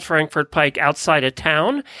out Old Frankfort Pike outside of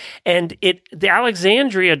town. And the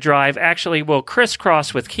Alexandria Drive actually will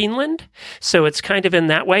crisscross with Keeneland. So it's kind of in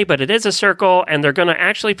that way, but it is a circle, and they're going to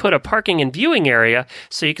actually put a parking and viewing area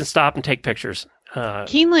so you can stop and take pictures.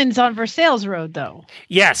 Keeneland's on Versailles Road, though.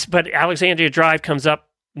 Yes, but Alexandria Drive comes up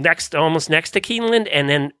almost next to Keeneland, and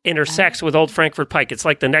then intersects with Old Frankfort Pike. It's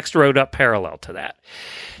like the next road up parallel to that.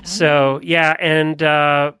 So yeah, and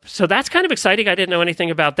so that's kind of exciting. I didn't know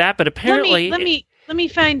anything about that, but apparently, let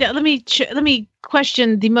me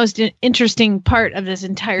question the most interesting part of this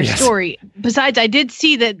entire story. Besides, I did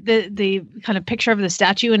see that the kind of picture of the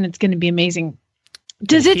statue, and it's going to be amazing.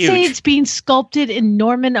 Does it say it's being sculpted in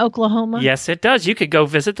Norman, Oklahoma? Yes, it does. You could go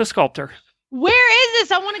visit the sculptor. Where is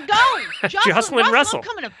this? I want to go. Jocelyn Russell. I'm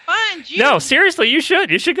coming to find you. No, seriously, you should.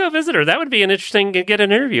 You should go visit her. That would be an interesting, get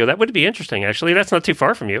an interview. That would be interesting, actually. That's not too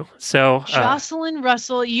far from you. So, Jocelyn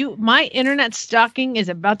Russell, my internet stalking is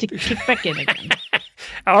about to kick back in again.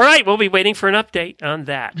 All right, we'll be waiting for an update on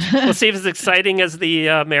that. We'll see if it's exciting as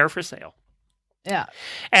the Mare for Sale. Yeah.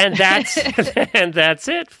 And that's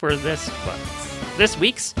it for this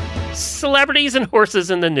week's Celebrities and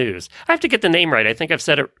Horses in the News. I have to get the name right. I think I've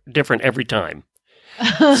said it different every time.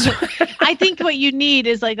 I think what you need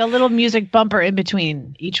is like a little music bumper in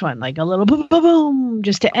between each one, like a little boom, boom, boom,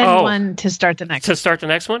 just to end one to start the next one. To start the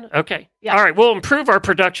next one? Okay. Yeah. All right. We'll improve our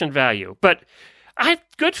production value. But I have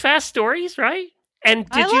good, fast stories, right? And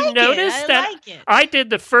did you notice that I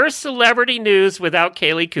did the first celebrity news without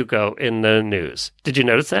Kaylee Kuko in the news? Did you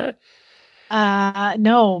notice that?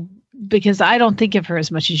 No, because I don't think of her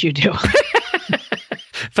as much as you do.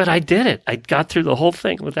 But I did it. I got through the whole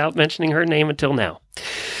thing without mentioning her name until now.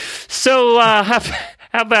 So how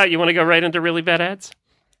about you want to go right into really bad ads?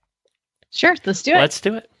 Sure, let's do it. Let's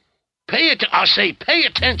do it. I say pay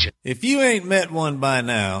attention. If you ain't met one by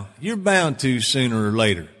now, you're bound to sooner or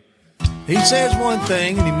later. He says one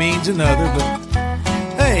thing and he means another, but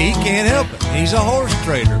hey, he can't help it. He's a horse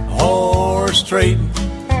trader. Horse trading.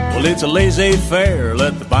 Well, it's a laissez-faire.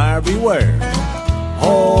 Let the buyer beware.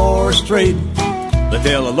 Horse trading. They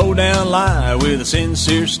tell a low-down lie with a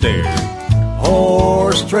sincere stare.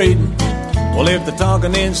 Horse trading. Well, if they're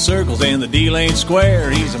talking in circles and the deal ain't square,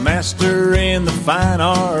 he's a master in the fine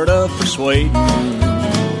art of persuading.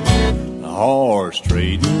 Horse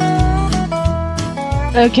trading.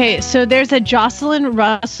 Okay, so there's a Jocelyn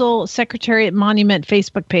Russell Secretariat Monument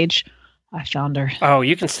Facebook page. I found her. Oh,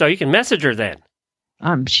 you can message her then.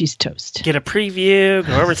 She's toast. Get a preview,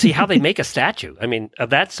 go over and see how they make a statue. I mean, of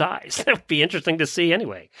that size. That would be interesting to see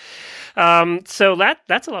anyway. So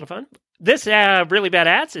that's a lot of fun. This Really Bad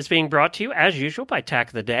Ads is being brought to you, as usual, by Tack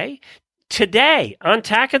of the Day. Today, on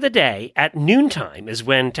Tack of the Day, at noontime, is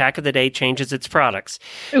when Tack of the Day changes its products.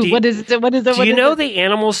 What is it? Do you know the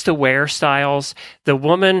animals to wear styles? The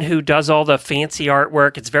woman who does all the fancy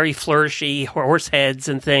artwork, it's very flourishy, horse heads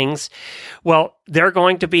and things. Well, they're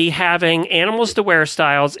going to be having animals to wear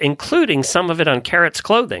styles, including some of it on Carrot's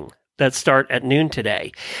clothing, that start at noon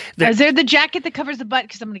today. Is there the jacket that covers the butt?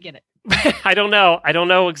 Because I'm going to get it. I don't know. I don't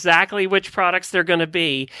know exactly which products they're going to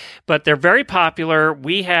be, but they're very popular.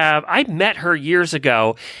 I met her years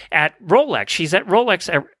ago at Rolex. She's at Rolex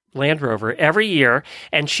Land Rover every year,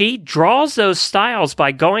 and she draws those styles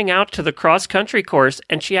by going out to the cross-country course,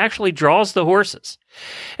 and she actually draws the horses.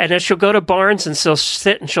 And then she'll go to barns and she'll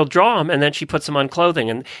sit and she'll draw them, and then she puts them on clothing,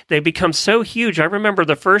 and they become so huge. I remember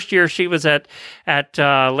the first year she was at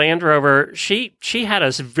Land Rover, she had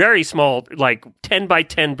a very small, like 10 by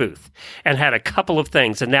 10 booth, and had a couple of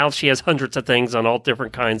things, and now she has hundreds of things on all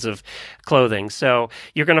different kinds of clothing. So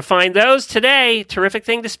you're going to find those today. Terrific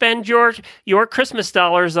thing to spend your Christmas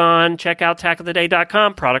dollars on. Check out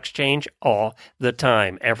tackoftheday.com. Products change all the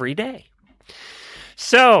time, every day.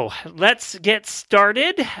 So let's get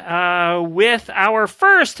started with our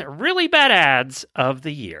first really bad ads of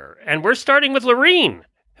the year. And we're starting with Lorene,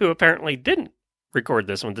 who apparently didn't record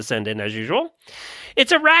this one to send in as usual.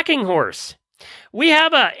 It's a racking horse. We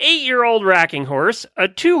have a 8-year-old racking horse, a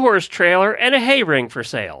 2-horse trailer, and a hay ring for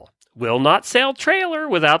sale. Will not sell trailer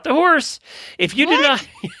without the horse. If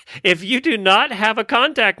you do not have a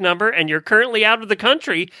contact number and you're currently out of the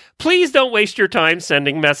country, please don't waste your time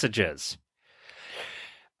sending messages.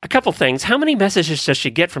 A couple things. How many messages does she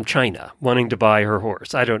get from China wanting to buy her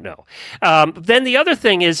horse? I don't know. Then the other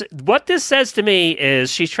thing is, what this says to me is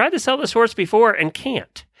she's tried to sell this horse before and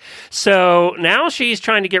can't. So now she's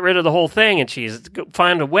trying to get rid of the whole thing, and she's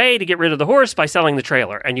found a way to get rid of the horse by selling the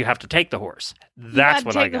trailer, and you have to take the horse. That's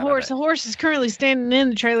what I got. The horse. The horse is currently standing in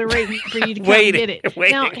the trailer waiting for you to come and get it.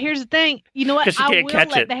 Now, here's the thing. You know what? I will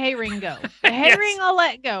let the hay ring go. The hay ring I'll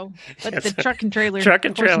let go, but the truck and trailer, horse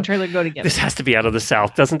and trailer go together. This has to be out of the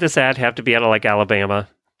South. Doesn't this ad have to be out of like Alabama?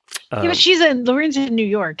 Yeah, but Lorene's in New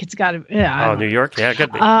York. It's got to. Yeah, New York. Yeah,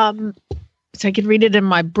 could be. So I could read it in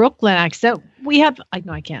my Brooklyn accent. No,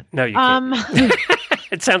 I can't. No, you can't.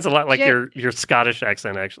 It sounds a lot like your Scottish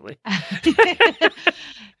accent, actually.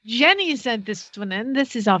 Jenny sent this one in.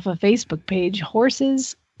 This is off a Facebook page,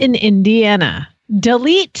 Horses in Indiana.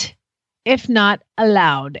 Delete, if not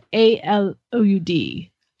allowed. ALOUD.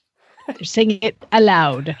 They're saying it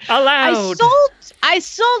aloud. Aloud. I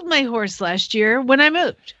sold my horse last year when I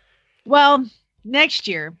moved. Well, next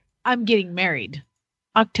year, I'm getting married.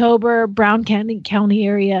 October, Brown County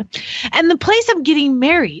area. And the place I'm getting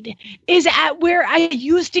married is at where I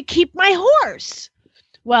used to keep my horse.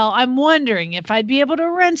 Well, I'm wondering if I'd be able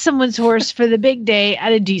to rent someone's horse for the big day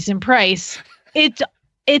at a decent price.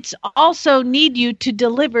 It's also need you to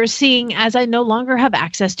deliver, seeing as I no longer have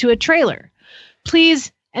access to a trailer.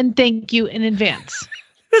 Please and thank you in advance.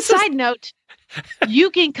 Side note,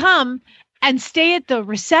 you can come and stay at the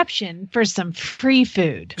reception for some free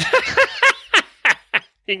food.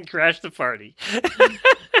 You can crash the party.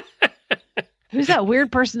 Who's that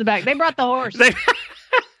weird person in the back? They brought the horse.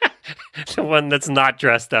 The one that's not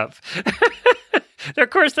dressed up. Of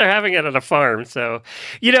course, they're having it at a farm. So,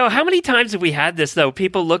 how many times have we had this, though?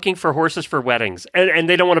 People looking for horses for weddings, and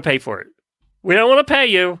they don't want to pay for it. We don't want to pay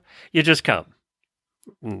you. You just come.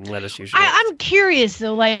 Let us use your I'm curious,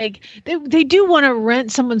 though. Like, they do want to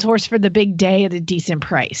rent someone's horse for the big day at a decent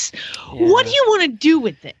price. Yeah. What do you want to do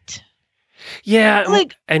with it? Yeah,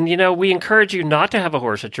 and we encourage you not to have a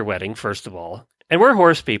horse at your wedding, first of all. And we're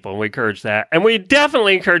horse people, and we encourage that. And we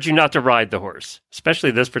definitely encourage you not to ride the horse, especially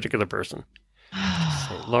this particular person.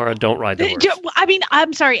 So, Laura, don't ride the horse. I mean,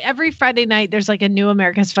 I'm sorry. Every Friday night, there's like a new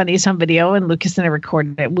America's Funniest Home Video, and Lucas and I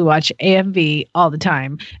recorded it. We watch AMV all the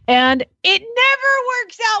time, and it never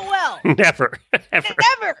works out well. Never. Ever.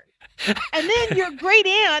 Never. And then your great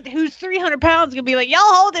aunt, who's 300 pounds, gonna be like, "Y'all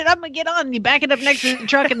hold it, I'm gonna get on." And you back it up next to the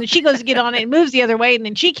truck, and then she goes to get on it and moves the other way, and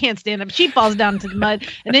then she can't stand up. She falls down into the mud,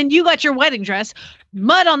 and then you got your wedding dress,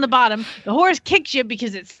 mud on the bottom. The horse kicks you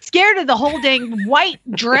because it's scared of the whole dang white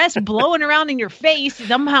dress blowing around in your face.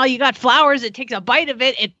 Somehow you got flowers. It takes a bite of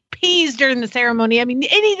it. It pees during the ceremony. I mean,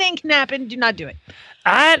 anything can happen. Do not do it.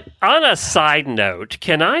 On a side note,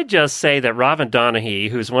 can I just say that Robin Donahue,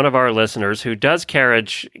 who's one of our listeners, who does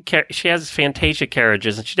she has Fantasia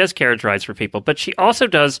carriages, and she does carriage rides for people, but she also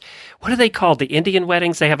does, what are they called? The Indian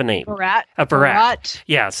weddings? They have a name. Barat. A barat.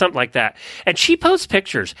 Yeah, something like that. And she posts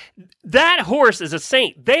pictures. That horse is a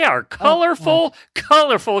saint. They are colorful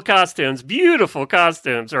costumes, beautiful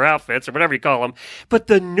costumes or outfits or whatever you call them. But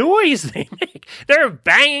the noise they make, they're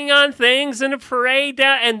banging on things in a parade,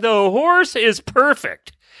 and the horse is perfect.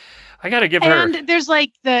 I got to give her. And there's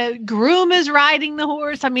like the groom is riding the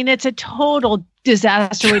horse. I mean, it's a total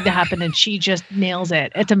disaster waiting to happen, and she just nails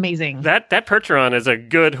it. It's amazing. That Percheron is a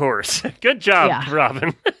good horse. Good job,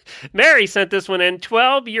 Robin. Mary sent this one in.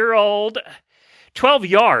 12-yard.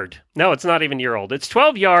 No, it's not even year old. It's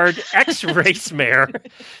 12-yard ex-race mare,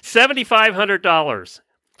 $7,500.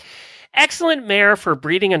 Excellent mare for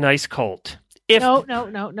breeding a nice colt.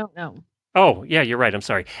 No. Oh, yeah, you're right. I'm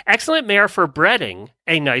sorry. Excellent mare for breeding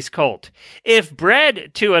a nice colt. If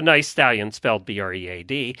bred to a nice stallion, spelled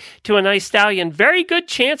B-R-E-A-D, to a nice stallion, very good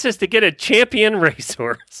chances to get a champion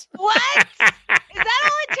racehorse. What? Is that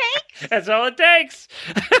That's all it takes.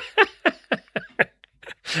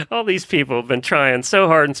 All these people have been trying so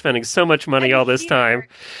hard and spending so much money all this time.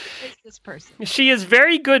 Is this person? She is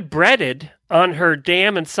very good breaded on her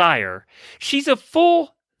dam and sire. She's a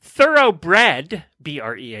full thoroughbred,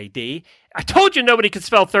 B-R-E-A-D. I told you nobody could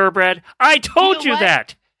spell thoroughbred. I told you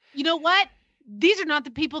that. You know what? These are not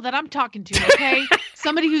the people that I'm talking to, okay?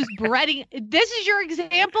 Somebody who's breeding. This is your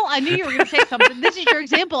example. I knew you were going to say something. This is your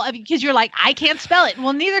example of because you're like, I can't spell it.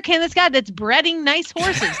 Well, neither can this guy that's breeding nice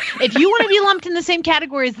horses. If you want to be lumped in the same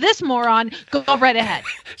category as this moron, go right ahead.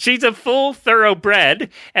 She's a full thoroughbred,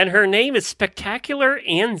 and her name is Spectacular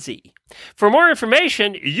Anzie. For more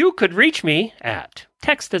information, you could reach me at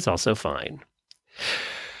text is also fine.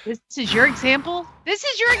 This is your example? This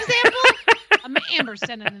is your example? I'm Amber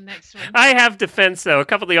sending the next one. I have defense, though. A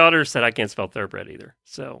couple of the auditors said I can't spell thoroughbred either.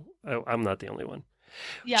 So I'm not the only one.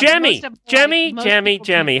 Yeah, Jemmy.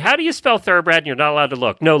 How do you spell thoroughbred and you're not allowed to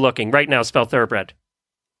look? No looking. Right now, spell thoroughbred.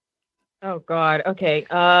 Oh, God. Okay.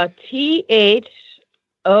 Thoroughbred.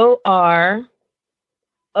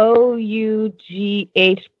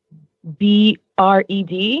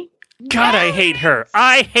 God, I hate her.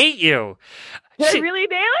 I hate you. Did I really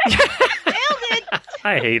nail it? Nailed it.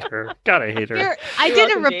 I hate her. God, I hate her. I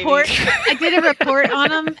did a report. I did a report on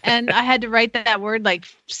them, and I had to write that word like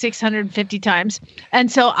 650 times.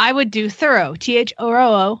 And so I would do thorough,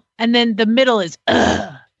 Thoro, and then the middle is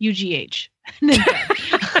UGH.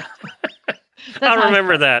 I'll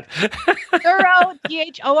remember that. Thorough,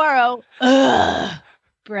 THORO,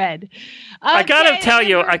 bread. I gotta tell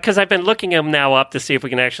you, because I've been looking them now up to see if we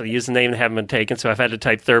can actually use the name that haven't been taken. So I've had to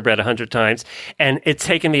type thoroughbred 100 times, and it's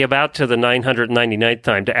taken me about to the 999th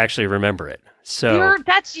time to actually remember it. So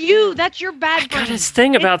that's you. That's your bad brain. I got this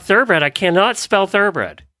thing about thoroughbred. I cannot spell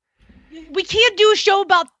thoroughbred. We can't do a show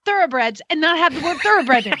about thoroughbreds and not have the word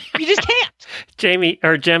thoroughbred in it. You just can't.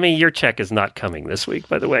 Jemmy, your check is not coming this week,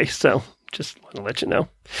 by the way. So just want to let you know.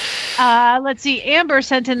 Let's see. Amber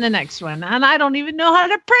sent in the next one, and I don't even know how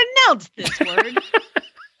to pronounce this word.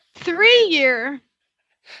 3-year.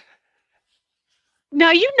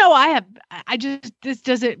 Now, you know this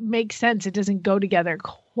doesn't make sense. It doesn't go together.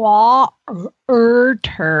 Quarter.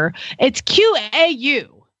 It's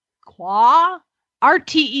Q-A-U.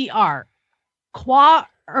 R-T-E-R.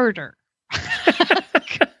 Quarter.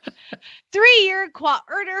 3-year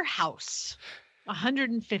quarter house.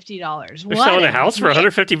 $150. They're selling a house for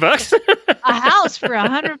 $150? A house for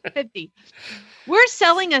 $150. We're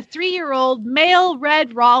selling a 3-year-old male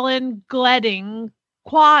red Rollin Gledding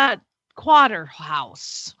quarter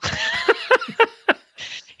house.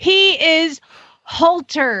 He is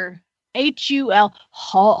halter, H-U-L,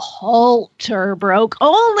 halter broke.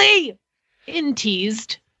 Only in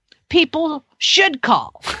teased people should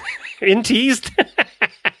call. In teased?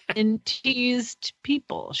 In teased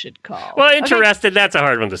people should call. Well, interested, okay. That's a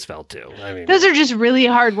hard one to spell, too. I mean, those are just really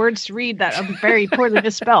hard words to read that are very poorly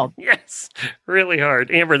misspelled. Yes, really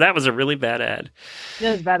hard. Amber, that was a really bad ad.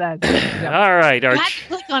 That was a bad ad. Yeah. All right. You had to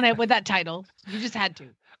click on it with that title. You just had to.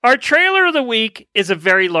 Our trailer of the week is a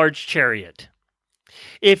very large chariot.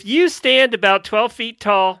 If you stand about 12 feet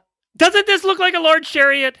tall, doesn't this look like a large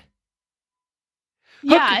chariot?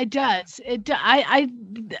 Yeah, it does.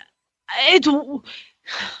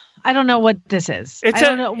 I don't know what this is.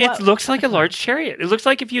 It looks like a large chariot. It looks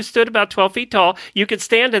like if you stood about 12 feet tall, you could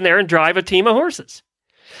stand in there and drive a team of horses.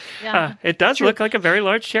 Yeah, it does look like a very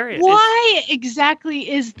large chariot. Why exactly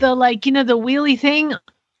is the the wheelie thing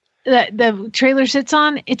that the trailer sits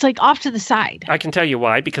on? It's like off to the side. I can tell you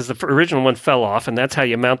why, because the original one fell off, and that's how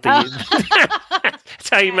you mount the. That's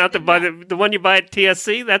how you mount the one you buy at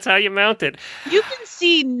TSC. That's how you mount it. You can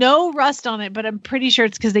see no rust on it, but I'm pretty sure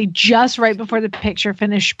it's because they just right before the picture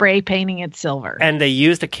finished spray painting it silver. And they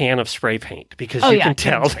used a can of spray paint because you can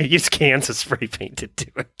tell they used cans of spray paint to do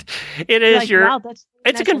it. It is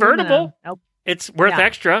it's a convertible. Nope. It's worth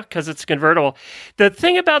extra because it's convertible. The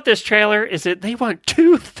thing about this trailer is that they want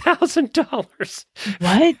 $2,000.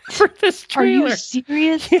 What? For this trailer. Are you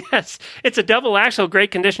serious? Yes. It's a double axle,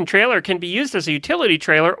 great condition trailer. Can be used as a utility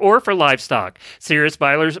trailer or for livestock. Serious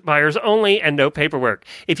buyers only and no paperwork.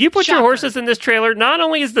 If you put your horses in this trailer, not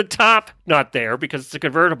only is the top not there because it's a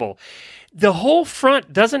convertible, the whole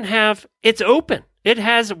front doesn't have, it's open. It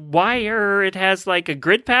has wire, it has like a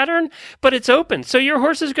grid pattern, but it's open. So your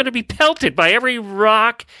horse is going to be pelted by every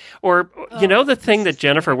rock or, the thing that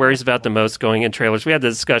Jennifer worries about the most going in trailers. We had the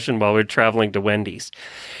discussion while we were traveling to Wendy's.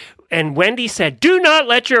 And Wendy said, do not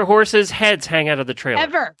let your horses' heads hang out of the trailer.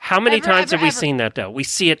 Ever. How many times have we seen that, though? We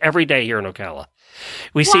see it every day here in Ocala.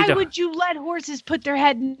 Why would you let horses put their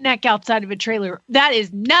head and neck outside of a trailer? That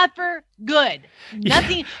is never good.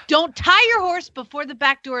 Nothing. Don't tie your horse before the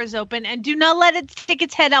back door is open, and do not let it stick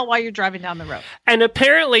its head out while you're driving down the road. And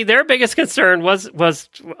apparently their biggest concern was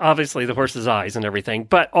obviously the horse's eyes and everything,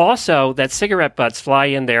 but also that cigarette butts fly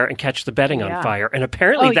in there and catch the bedding on fire. And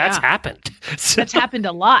apparently that's happened. That's happened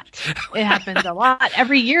a lot. It happens a lot.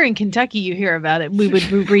 Every year in Kentucky, you hear about it. We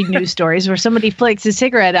would read news stories where somebody flicks a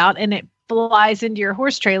cigarette out and it flies into your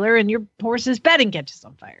horse trailer and your horse's bedding catches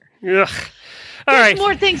on fire. Ugh. All There's right.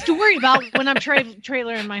 more things to worry about when I'm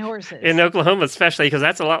trailering my horses. In Oklahoma, especially, because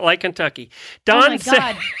that's a lot like Kentucky. Oh my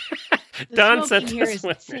God. Don smoking said here this is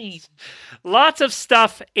one. insane. Lots of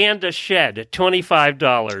stuff and a shed, $25.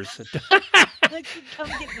 Come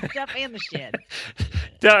get the stuff and the shed.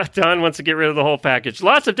 Don wants to get rid of the whole package.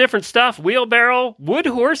 Lots of different stuff, wheelbarrow, wood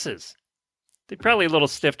horses. They're probably a little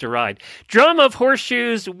stiff to ride. Drum of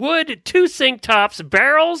horseshoes, wood, 2 sink tops,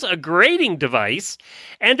 barrels, a grading device,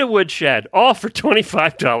 and a wood shed. All for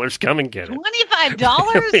 $25. Come and get it.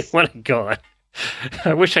 $25? What a god.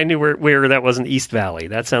 I wish I knew where that was in East Valley.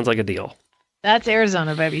 That sounds like a deal. That's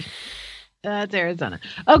Arizona, baby. That's Arizona.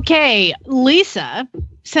 Okay, Lisa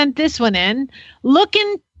sent this one in.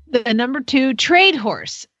 Looking the number 2 trade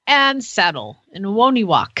horse and saddle in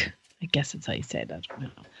Woniwak. I guess that's how you say it. I don't know.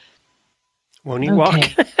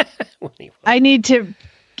 Woniwak. Okay. I need to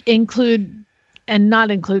include and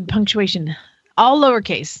not include punctuation. All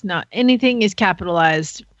lowercase. Not anything is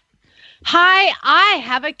capitalized. Hi, I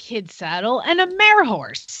have a kid saddle and a mare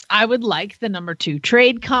horse. I would like the number 2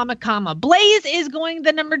 trade, comma. Blaze is going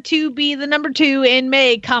the number 2 be the number 2 in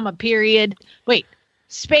May, comma, period. Wait,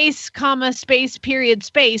 space, comma, space, period,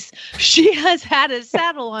 space. She has had a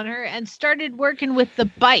saddle on her and started working with the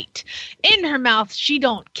bite. In her mouth, she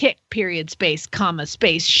don't kick, period, space, comma,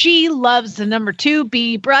 space. She loves the number 2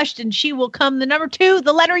 be brushed, and she will come the number 2,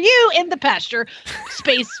 the letter U in the pasture,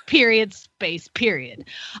 space, period, space, period.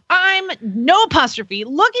 I'm no apostrophe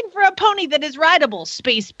looking for a pony that is rideable,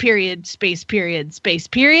 space, period, space, period, space,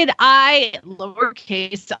 period. I,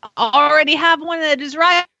 lowercase, already have one that is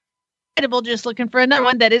rideable. Just looking for another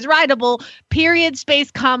one that is rideable, period,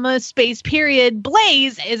 space, comma, space, period.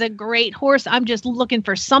 Blaze is a great horse. I'm just looking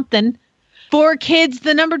for something for kids.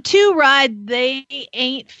 The number 2 ride. They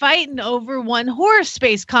ain't fighting over one horse,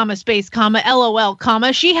 space, comma, LOL,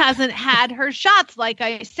 comma. She hasn't had her shots. Like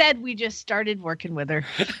I said, we just started working with her.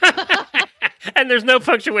 And there's no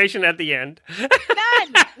punctuation at the end. None.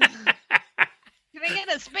 Can I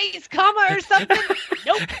get a space, comma, or something?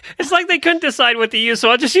 Nope. It's like they couldn't decide what to use,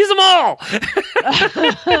 so I'll just use them all. Do you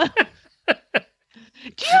know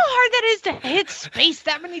how hard that is to hit space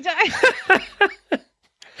that many times?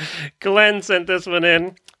 Glenn sent this one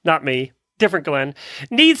in. Not me. Different Glenn.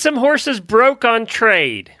 Need some horses broke on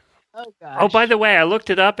trade. Oh, gosh. Oh, by the way, I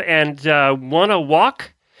looked it up, and Wanna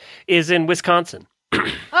Walk is in Wisconsin.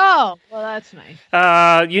 Oh, well, that's nice.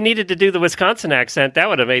 You needed to do the Wisconsin accent. That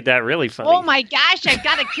would have made that really funny. Oh, my gosh. I've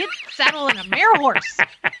got a kid saddle and a mare horse.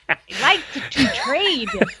 I like to trade.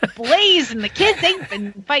 Blaze and the kids ain't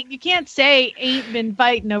been fighting. You can't say ain't been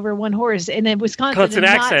fighting over one horse in Wisconsin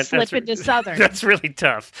and not slip into Southern. That's really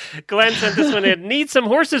tough. Glenn sent this one in. Need some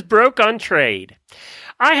horses broke on trade.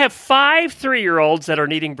 I have 5 3-year-olds that are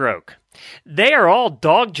needing broke. They are all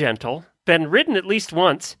dog gentle, been ridden at least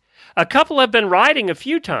once. A couple have been riding a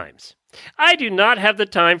few times. I do not have the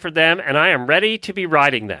time for them, and I am ready to be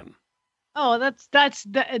riding them. Oh, that's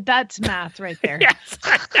math right there. Yes.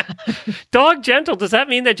 Dog gentle. Does that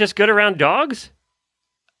mean they're just good around dogs?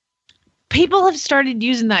 People have started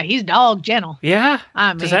using that. He's dog gentle. Yeah.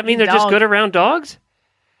 Does that mean they're just good around dogs?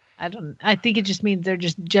 I think it just means they're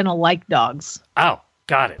just gentle like dogs. Oh,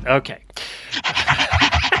 got it. Okay.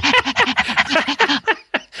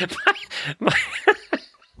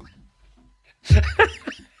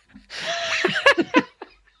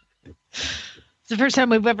 It's the first time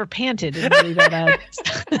we've ever panted. And really that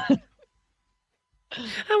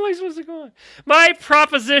How am I supposed to go on? My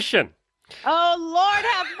proposition. Oh, Lord,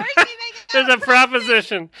 have mercy. There's a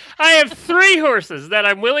proposition. I have 3 horses that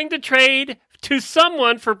I'm willing to trade to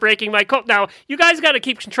someone for breaking my colt. Now, you guys got to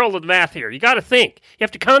keep control of the math here. You got to think. You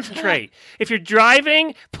have to concentrate. If you're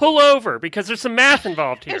driving, pull over because there's some math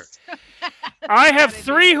involved here. I have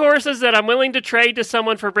 3 horses that I'm willing to trade to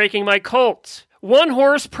someone for breaking my colts. 1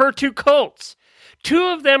 horse per 2 colts. 2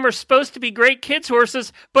 of them are supposed to be great kids'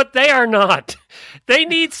 horses, but they are not. They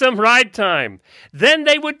need some ride time. Then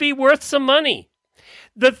they would be worth some money.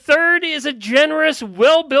 The 3rd is a generous,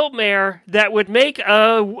 well-built mare that would make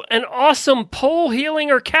an awesome pole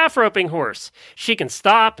heeling or calf roping horse. She can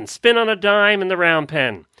stop and spin on a dime in the round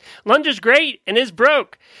pen. Lunge is great and is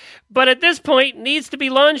broke, but at this point needs to be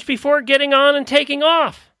lunged before getting on and taking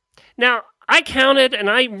off. Now, I counted, and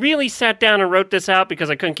I really sat down and wrote this out because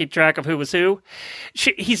I couldn't keep track of who was who.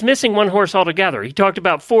 He's missing one horse altogether. He talked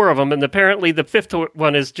about 4 of them, and apparently the 5th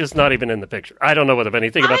one is just not even in the picture. I don't know what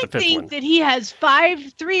anything about the 5th one. I think that he has 5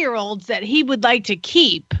 3-year-olds that he would like to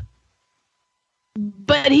keep,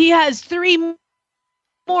 but he has 3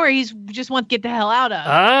 more he just wants to get the hell out of.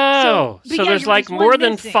 Oh, so there's like more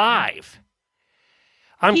than 5.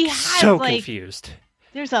 I'm so confused.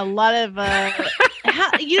 There's a lot of...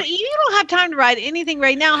 you don't have time to ride anything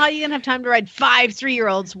right now. How are you going to have time to ride 5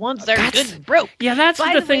 3-year-olds once they're good and broke? Yeah, that's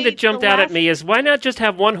the thing that jumped out at me is why not just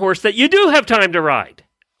have one horse that you do have time to ride?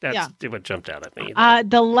 That's what jumped out at me.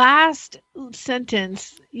 The last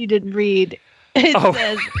sentence you didn't read, it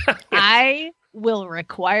says, I will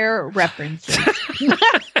require references.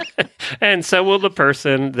 And so will the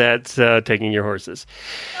person that's taking your horses.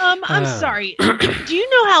 I'm sorry. Do you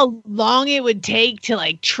know how long it would take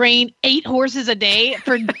to train 8 horses a day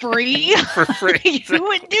for free? For free. You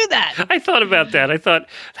wouldn't do that. I thought about that. I thought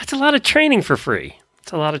that's a lot of training for free.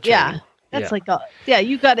 It's a lot of training. Yeah. That's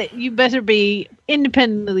you got it. You better be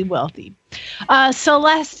independently wealthy.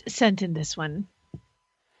 Celeste sent in this one.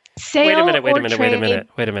 Wait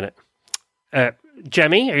a minute.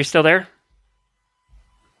 Jemmy, are you still there?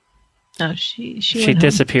 No, she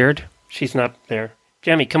disappeared. She's not there.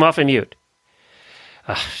 Jemmy, come off and mute.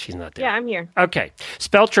 She's not there. Yeah, I'm here. Okay.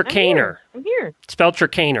 Spell Tricaner. I'm here. Spell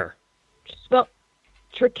Tricaner. Spell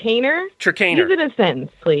Tricaner? Tricaner. Use it in a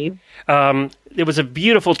sentence, please. It was a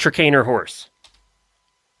beautiful Tricaner horse.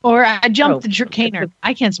 Or I jumped the Tricaner.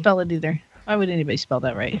 I can't spell it either. Why would anybody spell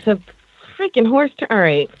that right? It's a freaking horse. All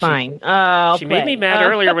right, fine. She made me mad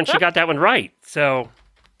earlier when she got that one right. So,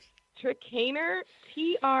 Tricaner,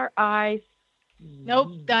 Tric.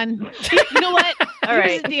 Nope, done. You know what? All right.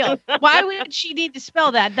 Here's the deal. Why would she need to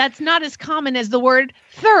spell that? That's not as common as the word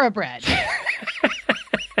thoroughbred.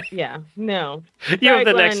 Yeah, no. You have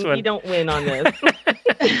the Glenn, next one. You don't win on this. God,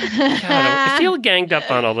 I feel ganged up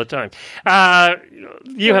on all the time.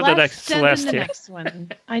 You have the next Celeste here. Next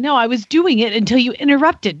one. I know. I was doing it until you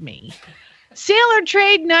interrupted me. Sailor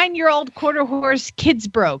trade 9-year-old quarter horse. Kids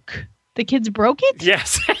broke. The kids broke it?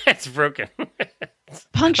 Yes, it's broken.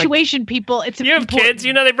 Punctuation, people. It's you have kids,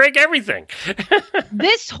 they break everything.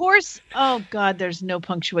 This horse, oh God, there's no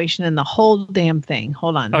punctuation in the whole damn thing.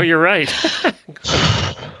 Hold on. Oh, you're right.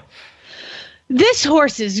 This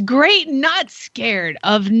horse is great, not scared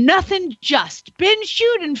of nothing, just been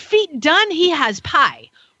shooting feet done. He has pie.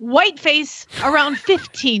 White face, around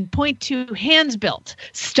 15.2 hands built.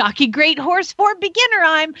 Stocky great horse for beginner.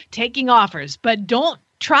 I'm taking offers, but don't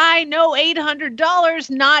try no $800,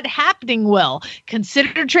 not happening well.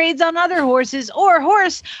 Consider trades on other horses or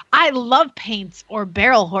horse. I love paints or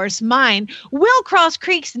barrel horse. Mine will cross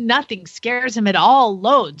creeks. Nothing scares him at all.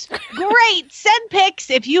 Loads. Great. Send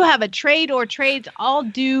pics if you have a trade or trades. I'll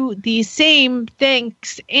do the same.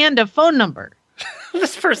 Thanks. And a phone number.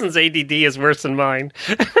 This person's ADD is worse than mine.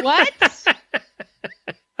 What?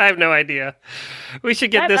 I have no idea. We should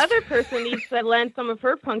get that this. Other person needs to lend some of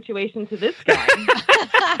her punctuation to this guy.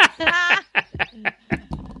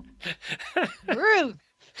 Ruth.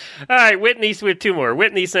 All right, Whitney, we have 2 more.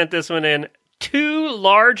 Whitney sent this one in. 2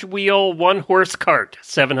 large wheel, 1 horse cart,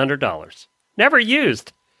 $700. Never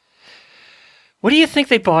used. What do you think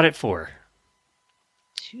they bought it for?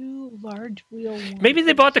 2 large wheel. Maybe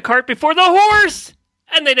they bought the cart before the horse,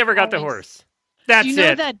 and they never got the horse. That's Do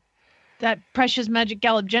you know it. That Precious Magic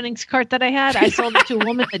Gallup Jennings cart that I had, I sold it to a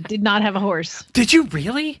woman that did not have a horse. Did you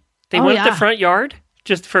really? They went to the front yard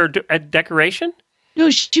just for a decoration?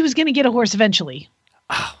 No, she was going to get a horse eventually.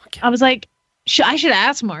 Oh, okay. I was like, I should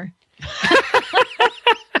ask more.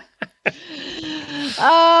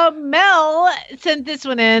 Mel sent this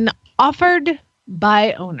one in. Offered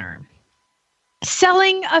by owner.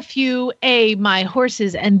 Selling a few my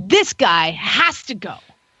horses, and this guy has to go.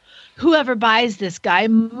 Whoever buys this guy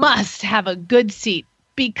must have a good seat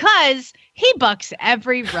because he bucks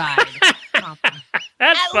every ride.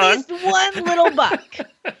 That's At fun. least one little buck.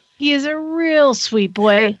 He is a real sweet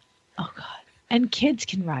boy. Oh, God. And kids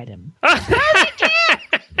can ride him. No, they can't.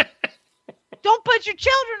 Don't put your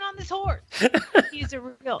children on this horse. He's a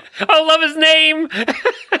real... I love his name.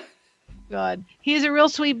 God. He's a real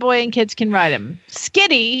sweet boy and kids can ride him.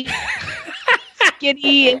 Skitty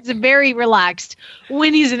is very relaxed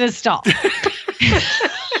when he's in a stall.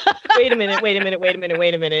 Wait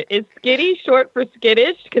a minute. Is skitty short for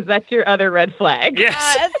skittish? Because that's your other red flag.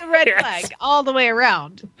 Yes. That's a red flag all the way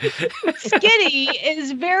around. Skitty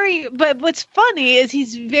is but what's funny is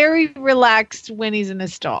he's very relaxed when he's in a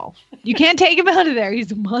stall. You can't take him out of there.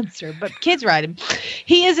 He's a monster, but kids ride him.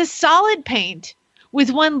 He is a solid paint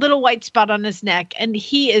with one little white spot on his neck, and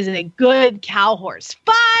he is a good cow horse.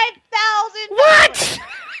 $5,000. What?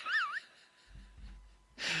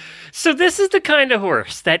 So this is the kind of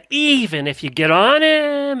horse that even if you get on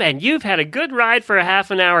him and you've had a good ride for a half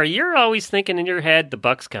an hour, you're always thinking in your head, the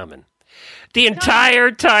buck's coming. The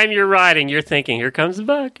entire time you're riding, you're thinking, here comes the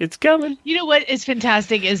buck. It's coming. You know what is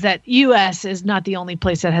fantastic is that U.S. is not the only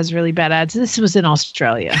place that has really bad ads. This was in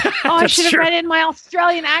Australia. I should have read in my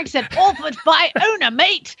Australian accent. Offered by owner,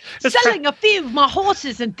 mate. Selling a few of my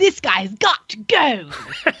horses, and this guy's got to go.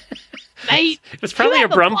 Mate, it was probably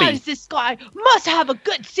whoever a Brumby. buys this guy must have a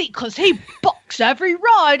good seat because he bucks every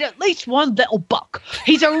ride, at least one little buck.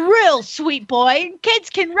 He's a real sweet boy, and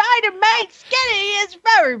kids can ride him, mate. Skinny is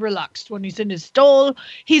very relaxed when he's in his stall.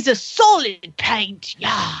 He's a solid paint.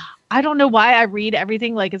 Yeah. I don't know why I read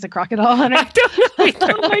everything like it's a crocodile hunter.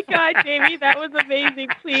 Oh my God, Jamie, that was amazing.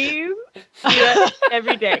 Please do that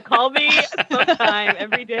every day. Call me sometime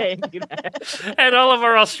every day and do that. And all of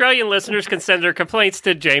our Australian listeners can send their complaints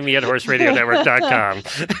to Jamie at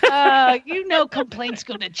horseradionetwork.com. You know complaints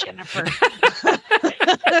go to Jennifer.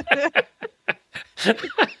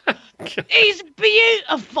 He's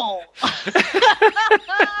beautiful.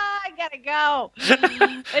 I gotta go.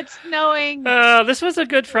 It's snowing. This was a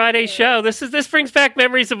good Friday show. This brings back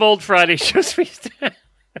memories of old Friday shows we used to have.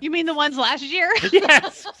 You mean the ones last year?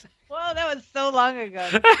 Yes. Whoa, that was so long ago.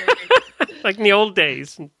 Like in the old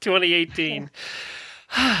days, in 2018.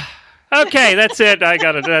 Okay, that's it. I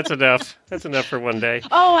got it. That's enough. That's enough for one day.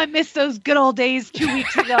 Oh, I missed those good old days 2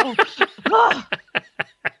 weeks ago. Oh,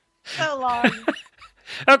 so long.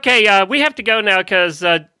 Okay, we have to go now because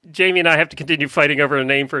Jamie and I have to continue fighting over a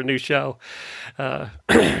name for a new show.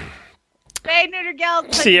 Hey, Neuter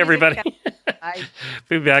Gals. See everybody.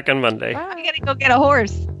 Be back on Monday. I gotta go get a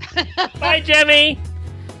horse. Bye, Jemmy.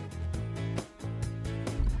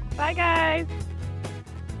 Bye, guys.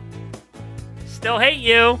 Still hate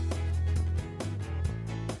you.